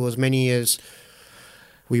up and fill as many as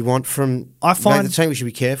we want from. I find the team we should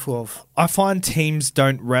be careful of. I find teams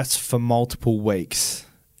don't rest for multiple weeks.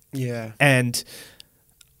 Yeah, and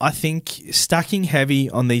I think stacking heavy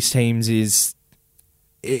on these teams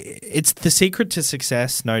it's the secret to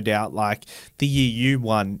success, no doubt. Like the year you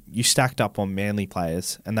won, you stacked up on Manly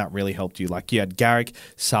players, and that really helped you. Like you had Garrick,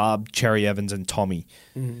 Saab, Cherry Evans, and Tommy,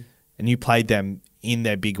 and you played them in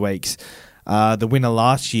their big weeks. The winner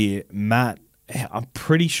last year, Matt, I'm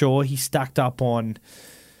pretty sure he stacked up on.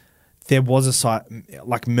 There was a site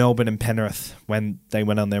like Melbourne and Penrith when they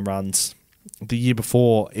went on their runs. The year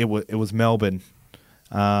before, it was Melbourne.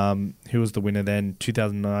 Who was the winner then?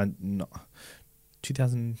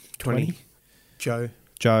 2020? Joe.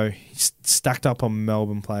 He stacked up on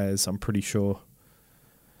Melbourne players, I'm pretty sure.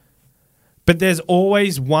 But there's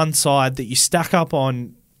always one side that you stack up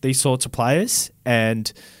on these sorts of players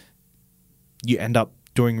and you end up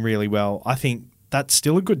doing really well. I think that's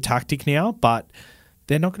still a good tactic now, but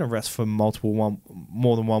they're not going to rest for more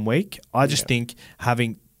than 1 week. I just think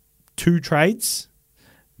having 2 trades,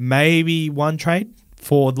 maybe 1 trade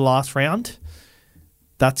for the last round,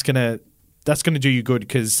 that's going to do you good,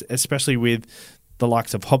 because especially with the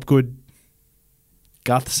likes of Hopgood,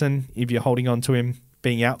 Gutherson, if you're holding on to him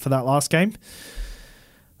being out for that last game,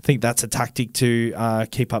 I think that's a tactic to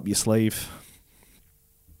keep up your sleeve.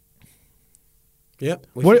 Yep.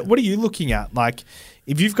 What are you looking at? Like,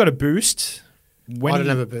 if you've got a boost... I don't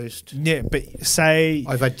have a boost. Yeah, but say...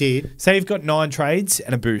 If I did... Say you've got 9 trades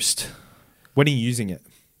and a boost. When are you using it?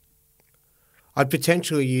 I'd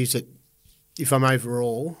potentially use it if I'm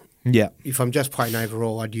overall... Yeah. If I'm just playing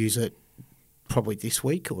overall, I'd use it probably this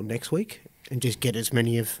week or next week and just get as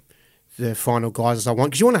many of the final guys as I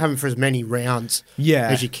want, because you want to have them for as many rounds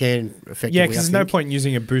as you can effectively. Yeah, because there's no point in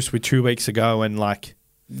using a boost with 2 weeks ago and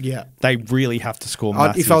they really have to score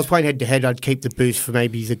massive. If I was playing head-to-head, I'd keep the boost for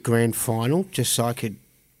maybe the grand final, just so I could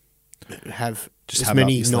have as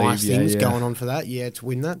many nice things going on for that, to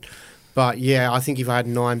win that. But, I think if I had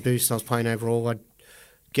 9 boosts and I was playing overall, I'd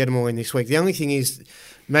get them all in this week. The only thing is,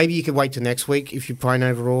 maybe you could wait till next week if you're playing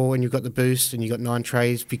overall and you've got the boost and you've got 9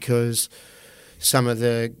 trays, because some of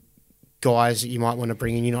the guys that you might want to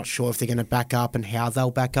bring in, you're not sure if they're going to back up and how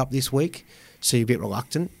they'll back up this week, so you're a bit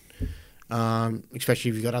reluctant, especially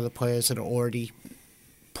if you've got other players that are already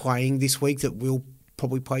playing this week that will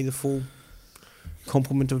probably play the full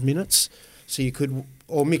complement of minutes. So you could,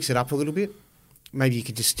 or mix it up a little bit. Maybe you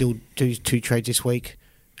could just still do 2 trades this week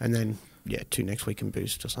and then, 2 next week and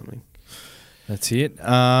boost or something. That's it.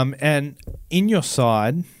 And in your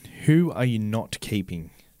side, who are you not keeping?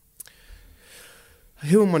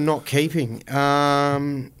 Who am I not keeping?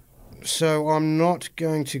 So I'm not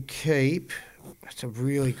going to keep... That's a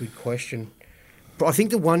really good question. But I think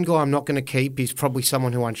the one guy I'm not going to keep is probably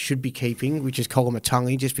someone who I should be keeping, which is Colin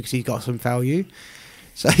Matungi, just because he's got some value.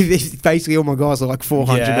 So basically all my guys are like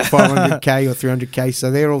 400 or 500k or 300k,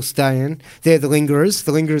 so they're all staying. They're the lingerers.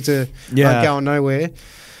 The lingerers aren't going nowhere.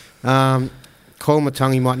 Colin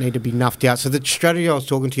Matungi might need to be nuffed out. So the strategy I was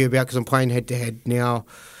talking to you about, because I'm playing head-to-head now,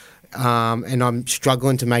 and I'm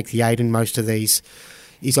struggling to make the 8 in most of these,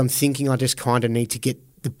 is I'm thinking I just kind of need to get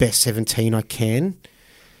the best 17 I can,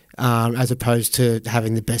 as opposed to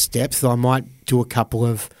having the best depth. So I might do a couple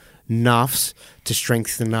of nuffs to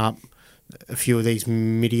strengthen up a few of these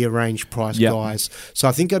mid-tier range price guys. So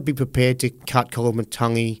I think I'd be prepared to cut Colin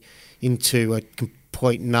Matungi into a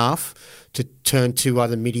complete nuff to turn 2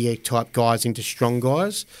 other mid-tier type guys into strong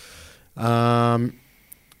guys. Last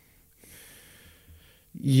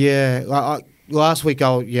week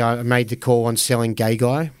I made the call on selling Gay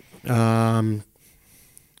Guy. Are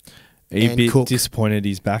you a bit disappointed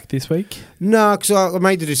he's back this week? No, because I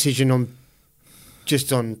made the decision on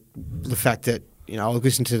the fact that, I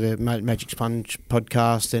listened to the Magic Sponge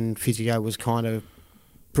podcast, and Physio was kind of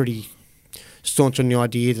pretty staunch on the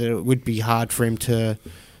idea that it would be hard for him to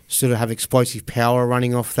sort of have explosive power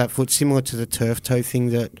running off that foot, similar to the turf toe thing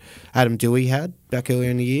that Adam Dewey had back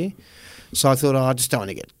earlier in the year. So I thought, I just don't want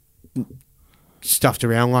to get stuffed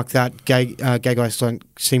around like that. Gay Guy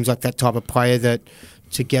seems like that type of player that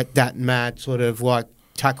to get that mad sort of like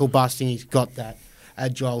tackle busting, he's got that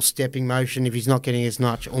agile stepping motion. If he's not getting as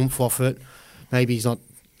much oomph off it, maybe he's not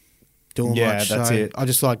doing much. Yeah, that's it. I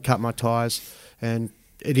just cut my ties, and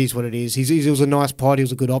it is what it is. He was a nice pod. He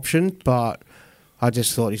was a good option, but I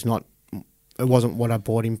just thought it wasn't what I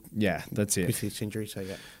bought him. Yeah, that's it. With this injury, so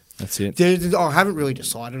yeah. That's it. I haven't really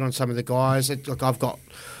decided on some of the guys. I've got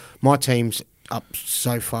my team's up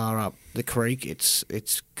so far up the creek. It's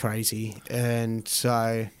crazy, and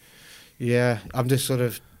so I'm just sort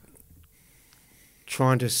of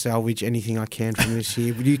trying to salvage anything I can from this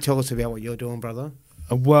year. Would you tell us about what you're doing, brother?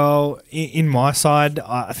 Well, in my side,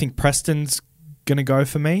 I think Preston's going to go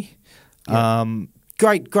for me. Yeah.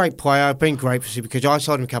 Great player. Been great for you because I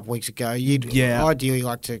sold him a couple of weeks ago. You'd ideally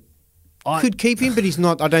like to could keep him, but he's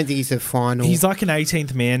not. I don't think he's the final. He's like an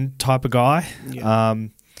 18th man type of guy. Yeah.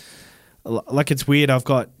 It's weird. I've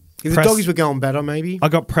got if the doggies were going better, maybe I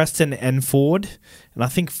got Preston and Ford, and I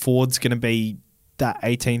think Ford's going to be that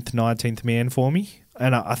 18th, 19th man for me,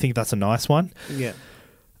 and I think that's a nice one. Yeah.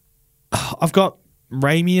 I've got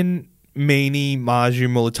Ramian, Meany, Marju,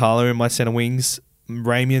 Mulatalo in my centre wings.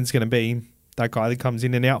 Ramian's going to be that guy that comes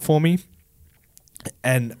in and out for me,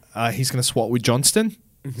 and he's going to swap with Johnston.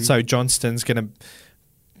 Mm-hmm. So Johnston's going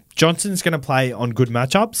to play on good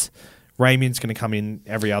matchups. Ramian's going to come in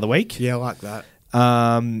every other week. Yeah, I like that.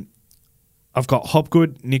 I've got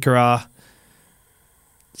Hopgood, Nickera,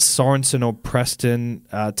 Sorensen or Preston,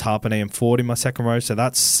 Tarpanay and Ford in my second row, so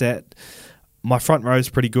that's set. My front row is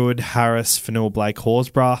pretty good. Harris, Fanua, Blake,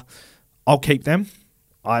 Horsburgh. I'll keep them.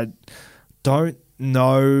 I don't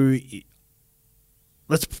know.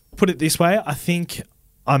 Let's put it this way. I think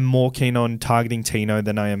I'm more keen on targeting Tino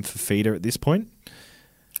than I am for Feeder at this point.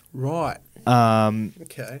 Right.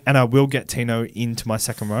 Okay. And I will get Tino into my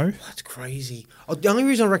second row. That's crazy. The only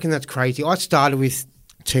reason I reckon that's crazy, I started with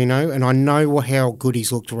Tino, and I know how good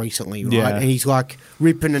he's looked recently, right? Yeah. And he's like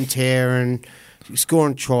ripping and tearing,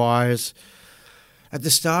 scoring tries. At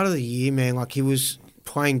the start of the year, man, like he was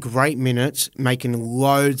playing great minutes, making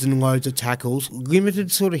loads and loads of tackles,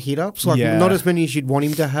 limited sort of hit-ups, like not as many as you'd want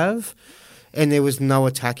him to have, and there was no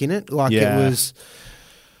attack in it. Like it was...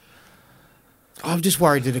 I'm just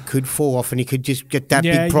worried that it could fall off and he could just get that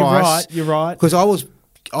big price. You're right. Because I was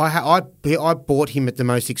I bought him at the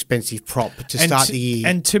most expensive prop to start the year.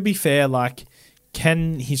 And to be fair, like,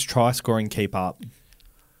 can his try scoring keep up?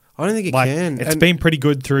 I don't think it Like, can. it's been pretty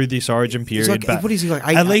good through this Origin period. like, but what is he, like,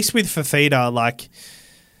 at least with Fafita, like,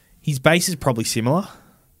 his base is probably similar,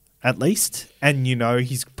 at least. And,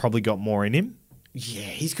 he's probably got more in him. Yeah,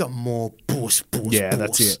 he's got more boost. Yeah,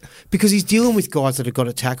 that's it. Because he's dealing with guys that have got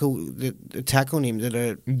a tackle on him that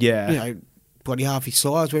are, Yeah. bloody half his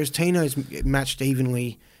size, whereas Tino's matched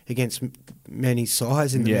evenly against Manny's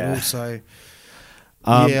size in the Yeah. middle. So,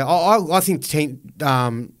 I think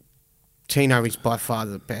Tino is by far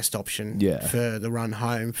the best option for the run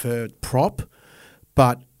home for prop,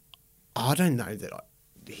 but I don't know that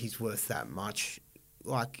he's worth that much.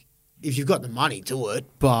 Like, if you've got the money, do it,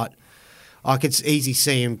 but I could easily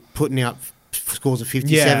see him putting out scores of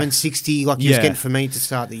 57, 60, like he was getting for me to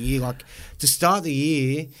start the year. Like, to start the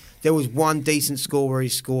year, there was one decent score where he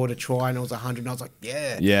scored a try and it was 100, and I was like,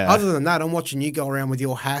 yeah. Other than that, I'm watching you go around with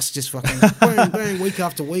your Haas just fucking bang, bang, week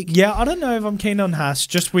after week. Yeah, I don't know if I'm keen on Haas.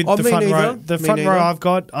 Just with the front row. The front row I've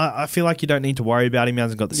got, I feel like you don't need to worry about him. He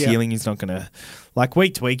hasn't got the ceiling. He's not going to... Like,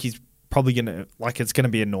 week to week, he's probably going to... Like, it's going to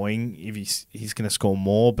be annoying if he's going to score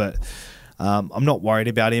more, but I'm not worried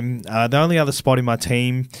about him. The only other spot in my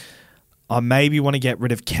team, I maybe want to get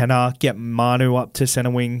rid of Kenner, get Manu up to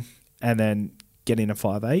centre wing, and then get in a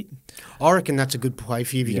 5'8". I reckon that's a good play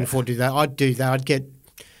for you if you can afford to do that. I'd do that. I'd get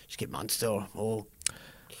Munster or...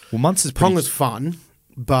 Well, Munster's Pronger's fun,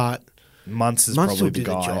 but... Munster's probably will the do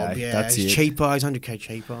guy. the job, yeah. That's he's it. cheaper. He's 100k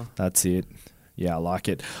cheaper. That's it. Yeah, I like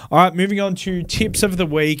it. All right, moving on to tips of the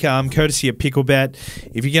week, courtesy of Picklebet.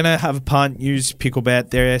 If you're going to have a punt, use Picklebet.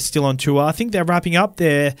 They're still on tour. I think they're wrapping up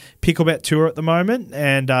their Picklebet tour at the moment,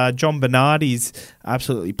 and John Bernard is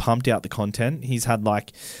absolutely pumped out the content. He's had, I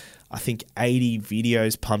think 80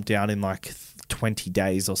 videos pumped out in 20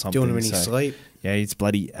 days or something. Doing them in his sleep. Yeah, he's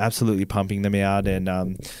bloody absolutely pumping them out, and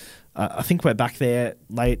I think we're back there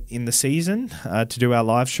late in the season to do our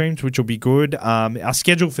live streams, which will be good. Our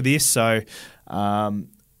schedule for this, so the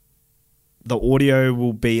audio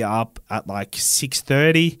will be up at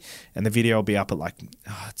 6:30, and the video will be up at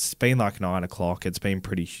it's been 9 o'clock. It's been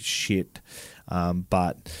pretty shit,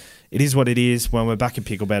 but it is what it is. When we're back in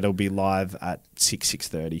Picklebet, it'll be live at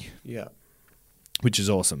 6:30. Yeah, which is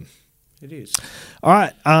awesome. It is. All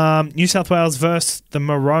right, New South Wales versus the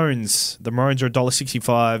Maroons. The Maroons are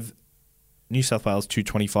 $1.65. New South Wales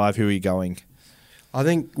 $2.25. Who are you going? I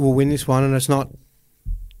think we'll win this one, and it's not.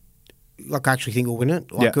 I actually think we'll win it.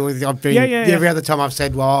 I've been every other time I've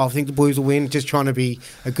said, well, I think the Blues will win, just trying to be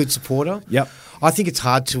a good supporter. Yep. I think it's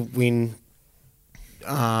hard to win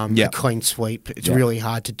a clean sweep. It's really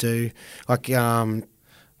hard to do. I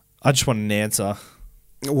just want an answer.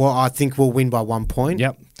 Well, I think we'll win by 1 point.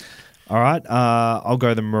 Yep. All right. I'll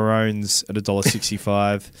go the Maroons at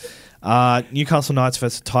 $1.65. Newcastle Knights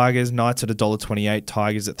versus Tigers. Knights at $1.28.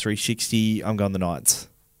 Tigers at $3.60. I'm going the Knights.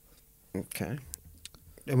 Okay.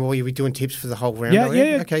 And will you be doing tips for the whole round?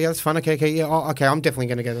 Yeah. Okay, that's fun. Okay, yeah. Okay, I'm definitely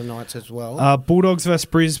going to go to the Knights as well. Bulldogs versus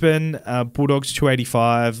Brisbane. Bulldogs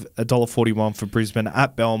 $2.85. $1.41 for Brisbane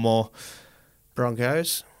at Belmore.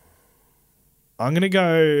 Broncos. I'm going to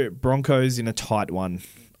go Broncos in a tight one.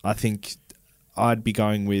 I think I'd be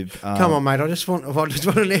going with... Come on, mate. I just want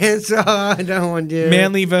an answer. I don't want you.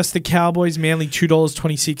 Manly versus the Cowboys. Manly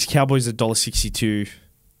 $2.26. Cowboys $1.62.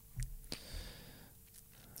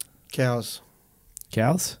 Cows.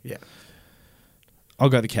 Cows? Yeah. I'll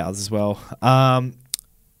go the Cows as well.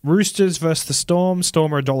 Roosters versus the Storm.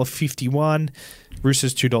 Storm are $1.51.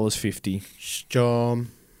 Roosters $2.50.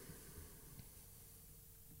 Storm.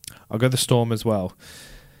 I'll go the Storm as well.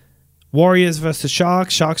 Warriors versus the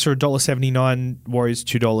Sharks. Sharks are $1.79. Warriors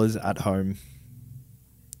 $2 at home.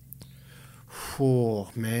 Oh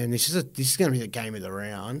man, this is going to be the game of the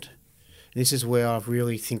round. This is where I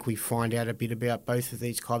really think we find out a bit about both of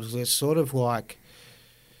these clubs. It's sort of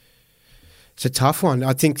it's a tough one.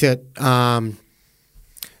 I think that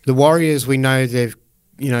the Warriors, we know they've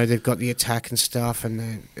got the attack and stuff,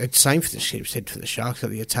 and it's same for the Sharks,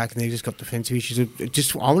 got the attack, and they've just got defensive issues. I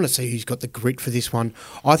want to see who's got the grit for this one.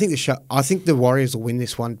 I think the Warriors will win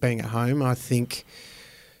this one, being at home. I think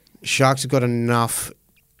Sharks have got enough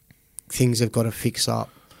things they've got to fix up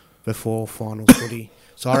before final footy.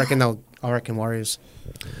 So I reckon Warriors.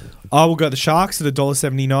 I will go the Sharks at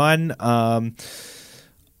 $1.79.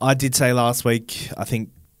 I did say last week, I think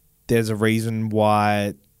there's a reason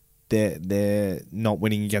why they're not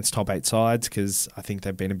winning against top 8 sides, because I think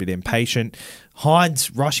they've been a bit impatient. Hines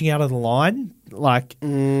rushing out of the line,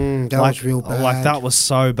 was real bad. That was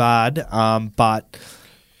so bad. But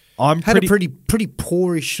Had a pretty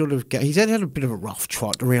poorish sort of game. He's had a bit of a rough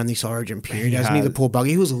trot around this Origin period, hasn't he? The poor bugger.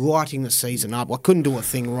 He was lighting the season up. I couldn't do a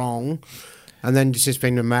thing wrong. And then it's just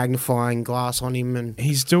been a magnifying glass on him. And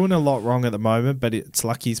he's doing a lot wrong at the moment, but it's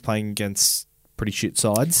lucky he's playing against pretty shit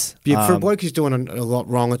sides. Yeah, for a bloke who's doing a lot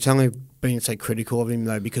wrong, it's only been so critical of him,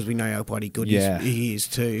 though, because we know how bloody good he is,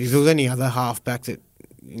 too. If there was any other halfback that,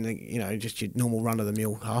 you know, just your normal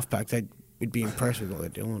run-of-the-mill halfback, we'd be impressed with what they're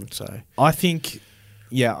doing. So I think,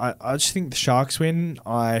 I just think the Sharks win.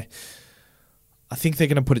 I think they're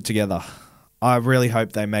going to put it together. I really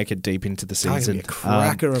hope they make it deep into the season. Be a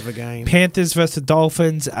cracker of a game. Panthers versus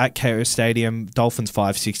Dolphins at KO Stadium. Dolphins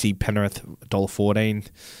 $5.60, Penrith $1.14.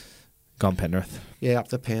 Gone Penrith. Yeah, up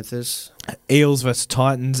the Panthers. Eels versus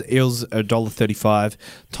Titans. Eels are $1.35.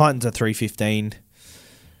 Titans are $3.15.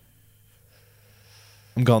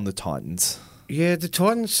 I'm going the Titans. Yeah, the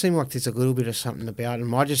Titans seem like there's a little bit of something about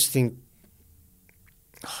them. I just think,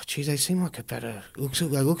 they seem like they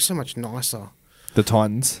look so much nicer. The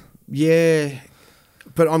Titans. Yeah,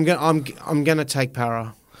 but I'm gonna take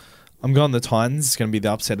Para. I'm going the Titans. It's going to be the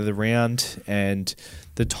upset of the round, and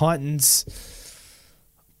the Titans.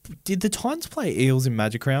 Did the Titans play Eels in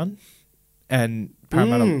Magic Round, and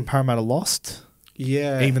Parramatta lost?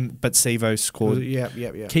 Yeah, but Sevo scored. Yeah.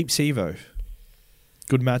 Keep Sevo.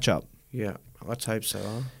 Good matchup. Yeah, let's hope so.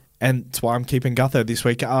 Huh? And that's why I'm keeping Gutho this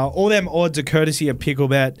week. All them odds are courtesy of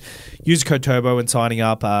Picklebet. Use code TURBO when signing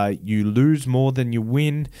up. You lose more than you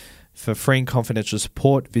win. For free and confidential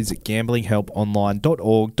support, visit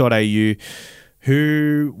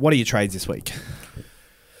gamblinghelponline.org.au. What are your trades this week?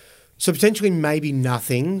 So potentially maybe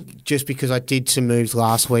nothing, just because I did some moves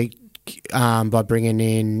last week by bringing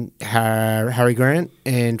in Harry Grant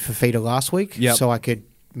and Fafita last week. Yep. So I could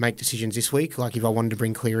make decisions this week. Like if I wanted to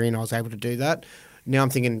bring Cleary in, I was able to do that. Now I'm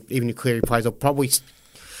thinking even if Cleary plays, I'll probably...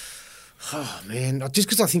 Oh, man. Just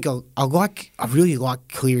because I think I really like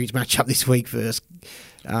Cleary's matchup this week first.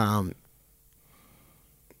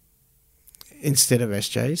 Instead of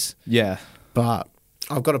SJ's. Yeah. But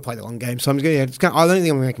I've got to play the long game. So I don't think I'm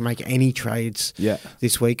going to make any trades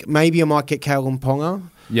this week. Maybe I might get Callum Ponga.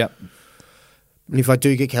 Yep. And if I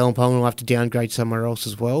do get Callum Ponga, I'll have to downgrade somewhere else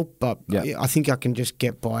as well. But I think I can just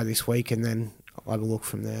get by this week and then I'll have a look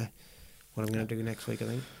from there. What I'm going to do next week, I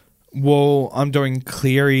think. Well, I'm doing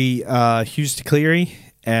Cleary, Hughes to Cleary,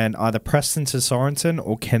 and either Preston to Sorensen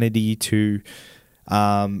or Kennedy to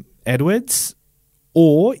Edwards.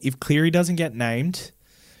 Or if Cleary doesn't get named,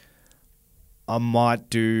 I might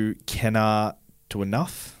do Kenner to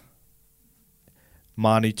Enough,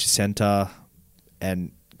 Manu to centre,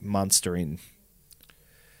 and Munster in.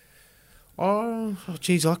 Oh,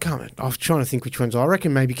 geez, I can't. I was trying to think which ones. I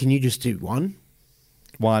reckon maybe can you just do one?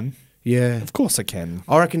 One? Yeah. Of course I can.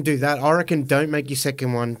 I reckon do that. I reckon don't make your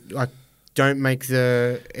second one. Like, don't make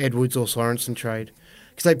the Edwards or Sorensen trade.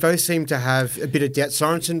 Because they both seem to have a bit of debt.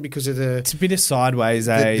 Sorensen because of it's a bit of sideways,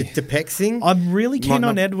 the Peck thing. I'm really keen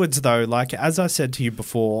on Edwards, though. Like, as I said to you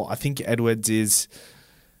before, I think Edwards is...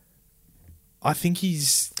 I think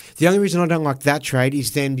he's... The only reason I don't like that trade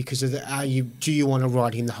is then because of do you want to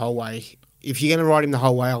ride him the whole way? If you're going to ride him the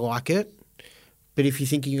whole way, I like it. But if you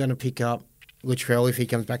think you're going to pick up Latrell, if he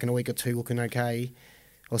comes back in a week or two looking okay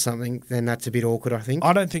or something, then that's a bit awkward, I think.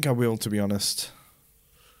 I don't think I will, to be honest.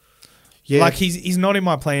 Yeah. Like, he's not in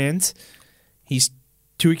my plans. He's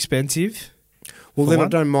too expensive. Well, then I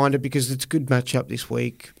don't mind it because it's a good matchup this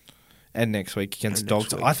week. And next week against the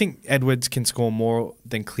Dogs. I think Edwards can score more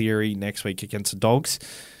than Cleary next week against the Dogs.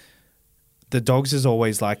 The Dogs is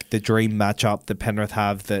always like the dream matchup that Penrith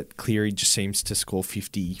have that Cleary just seems to score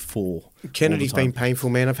 54. Kennedy's been painful,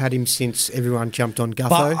 man. I've had him since everyone jumped on Gutho.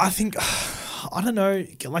 But I think... I don't know,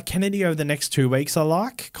 like Kennedy over the next 2 weeks I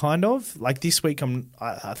like, kind of. Like this week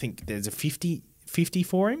I think there's a 50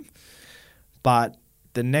 for him. But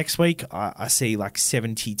the next week I see like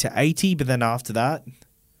 70 to 80, but then after that,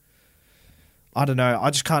 I don't know.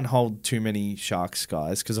 I just can't hold too many Sharks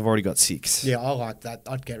guys because I've already got 6. Yeah, I like that.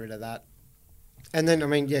 I'd get rid of that. And then, I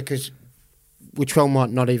mean, because Latrell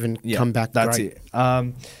might not even come back. That's great. it.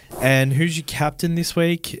 And who's your captain this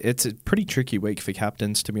week? It's a pretty tricky week for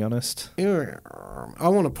captains, to be honest. Yeah, I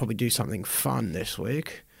want to probably do something fun this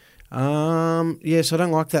week. So I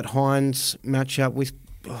don't like that Hines matchup with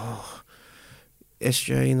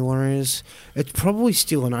SJ and the Warriors. It's probably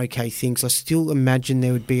still an okay thing. So I still imagine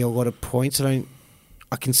there would be a lot of points. I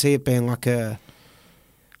can see it being like a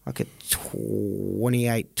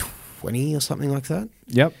 28-20 or something like that.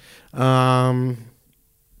 Yep.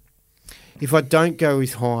 If I don't go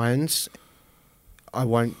with Hines, I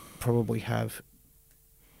won't probably have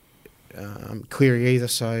Cleary either.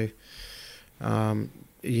 So,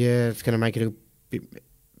 it's going to make it a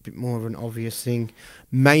bit more of an obvious thing.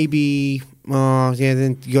 Maybe,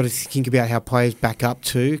 then you got to think about how players back up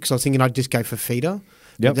too. Because I was thinking I'd just go for Feeder,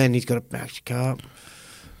 but then he's got to back up.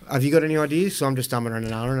 Have you got any ideas? So I'm just umming and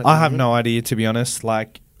ahhing. I have no idea, to be honest.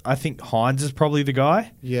 Like, I think Hines is probably the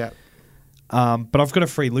guy. Yeah. But I've got a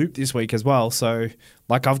free loop this week as well. So,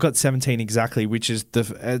 like, I've got 17 exactly, which is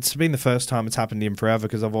it's been the first time it's happened in forever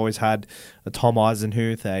because I've always had a Tom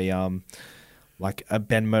Eisenhuth, a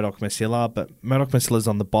Ben Murdoch-Masila, but Murdoch-Masila's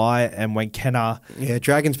on the bye, and when Kenner... Yeah,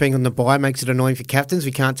 Dragons being on the bye makes it annoying for captains.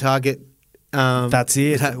 We can't target... that's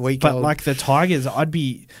it. That week but, old. like, the Tigers, I'd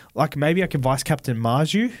be... Like, maybe I could vice-captain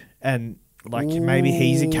Marju, and, like, maybe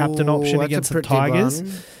he's a captain option that's against a the pretty Tigers.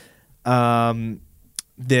 one.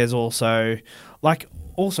 There's also...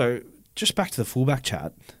 just back to the fullback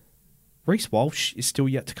chat, Reece Walsh is still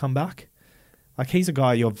yet to come back. Like, he's a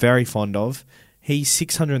guy you're very fond of. He's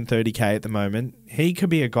 630k at the moment. He could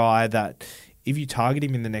be a guy that, if you target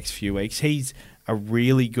him in the next few weeks, he's a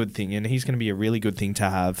really good thing, and he's going to be a really good thing to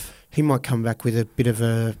have. He might come back with a bit of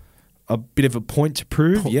a point to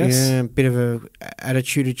prove, yes. Yeah, a bit of a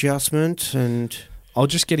attitude adjustment, and I'll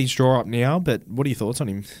just get his draw up now, but what are your thoughts on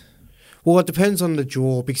him? well, it depends on the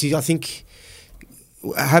draw because I think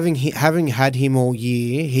having had him all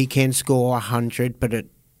year, he can score 100, but it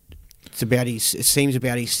seems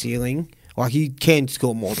about his ceiling. Like, he can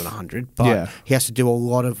score more than 100, but he has to do a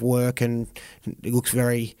lot of work, and it looks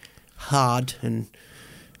very hard and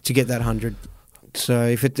to get that 100. So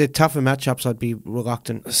if they're tougher matchups, I'd be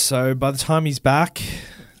reluctant. So by the time he's back,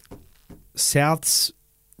 Souths,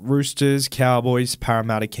 Roosters, Cowboys,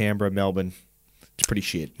 Parramatta, Canberra, Melbourne. It's pretty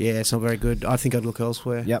shit. Yeah, it's not very good. I think I'd look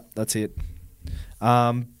elsewhere. Yep, that's it.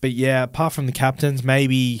 But yeah, apart from the captains,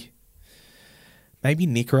 maybe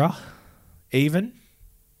Nikora, even.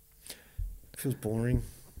 Feels boring.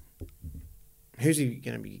 Who's he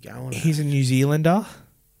going to be going at? He's a New Zealander.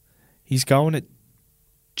 He's going at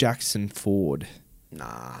Jackson Ford.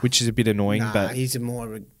 Nah. Which is a bit annoying, but he's more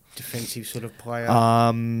of a defensive sort of player.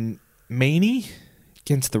 Meaney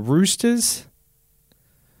against the Roosters.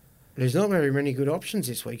 There's not very many good options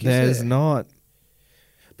this week, is There's there? not.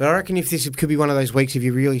 But I reckon if this could be one of those weeks if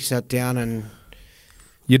you really sat down and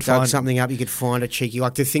You'd dug find something up, you could find a cheeky,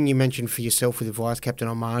 like the thing you mentioned for yourself with the vice captain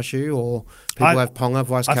on Marju, or people have Ponga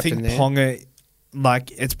vice I captain think there. Ponga,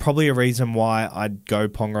 like, it's probably a reason why I'd go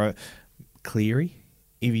Ponga. Cleary,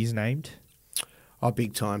 if he's named. Oh,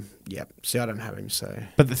 big time. Yep. See, I don't have him, so.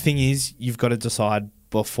 But the thing is, you've got to decide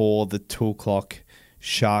before the 2 o'clock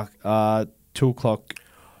 2 o'clock.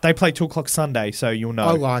 They play 2 o'clock Sunday, so you'll know.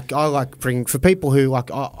 I like bring, for people who like,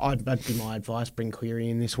 that'd be my advice, bring Cleary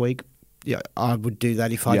in this week. Yeah, I would do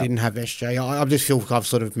that if I didn't have SJ. I just feel like I've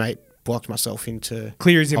sort of blocked myself into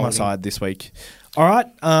Cleary's in my holding. side this week. All right.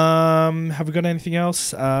 Have we got anything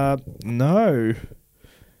else? No.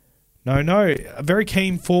 Very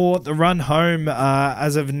keen for the run home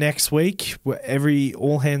as of next week.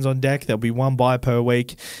 All hands on deck. There'll be one bye per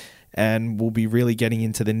week, and we'll be really getting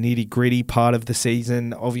into the nitty-gritty part of the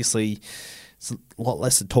season. Obviously, it's a lot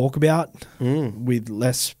less to talk about with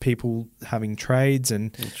less people having trades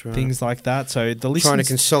and things like that. So the listeners... Trying to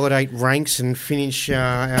consolidate ranks and finish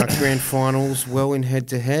our grand finals well in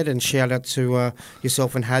head-to-head. And shout out to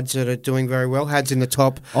yourself and Hads that are doing very well. Hads in the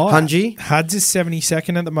top. Hungy. Hads is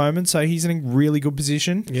 72nd at the moment, so he's in a really good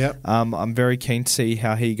position. Yep. I'm very keen to see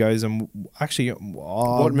how he goes. And actually...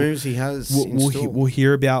 what moves he has We'll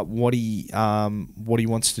hear about what he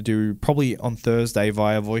wants to do probably on Thursday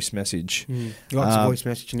via voice message. He likes the voice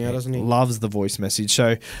message now, doesn't he? Loves the voice message.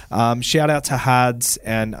 So shout out to Hads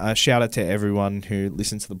and shout out to everyone who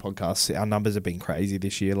listens to the podcast. Our numbers have been crazy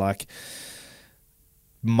this year, like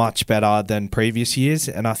much better than previous years.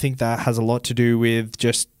 And I think that has a lot to do with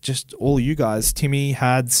just all you guys, Timmy,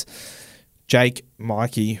 Hads, Jake,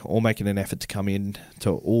 Mikey, all making an effort to come in to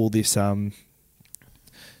all this, to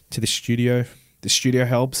the studio. The studio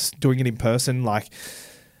helps doing it in person. Like,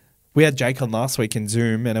 we had Jake on last week in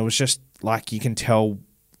Zoom, and it was just like you can tell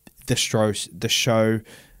the show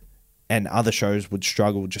and other shows would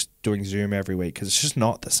struggle just doing Zoom every week because it's just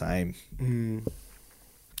not the same.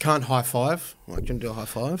 Can't high five. Like, do you want to do a high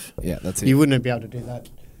five? Yeah, that's it. You wouldn't be able to do that.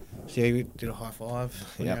 So yeah, you did a high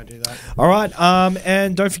five. Yeah, do that. All right.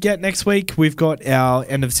 And don't forget, next week we've got our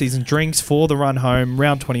end of season drinks for the run home,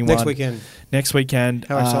 round 21. Next weekend.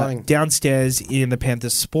 How exciting. Downstairs in the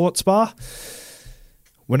Panthers Sports Bar.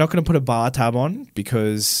 We're not going to put a bar tab on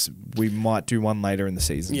because we might do one later in the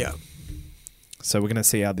season. Yeah. So we're going to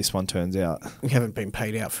see how this one turns out. We haven't been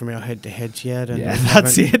paid out from our head-to-heads yet. And yeah,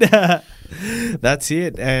 that's it. That's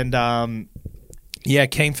it. And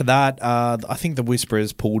keen for that. I think the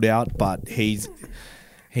Whisperer's pulled out, but he's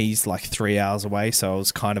He's like 3 hours away, so I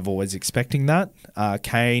was kind of always expecting that.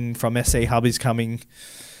 Kane from SC Hub is coming.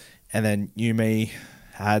 And then Yumi,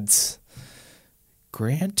 Hads,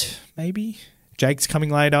 Grant, maybe? Jake's coming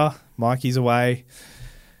later. Mikey's away.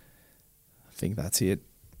 I think that's it.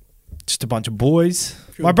 Just a bunch of boys.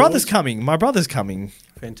 My brother's coming.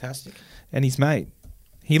 Fantastic. And his mate.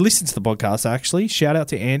 He listens to the podcast, actually. Shout out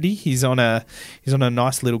to Andy. He's on a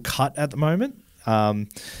nice little cut at the moment.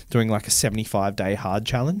 Doing like a 75-day hard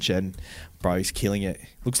challenge, and bro, he's killing it.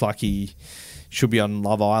 Looks like he should be on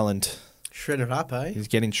Love Island. Shred it up, eh? He's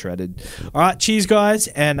getting shredded. All right, cheers, guys,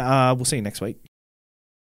 and we'll see you next week.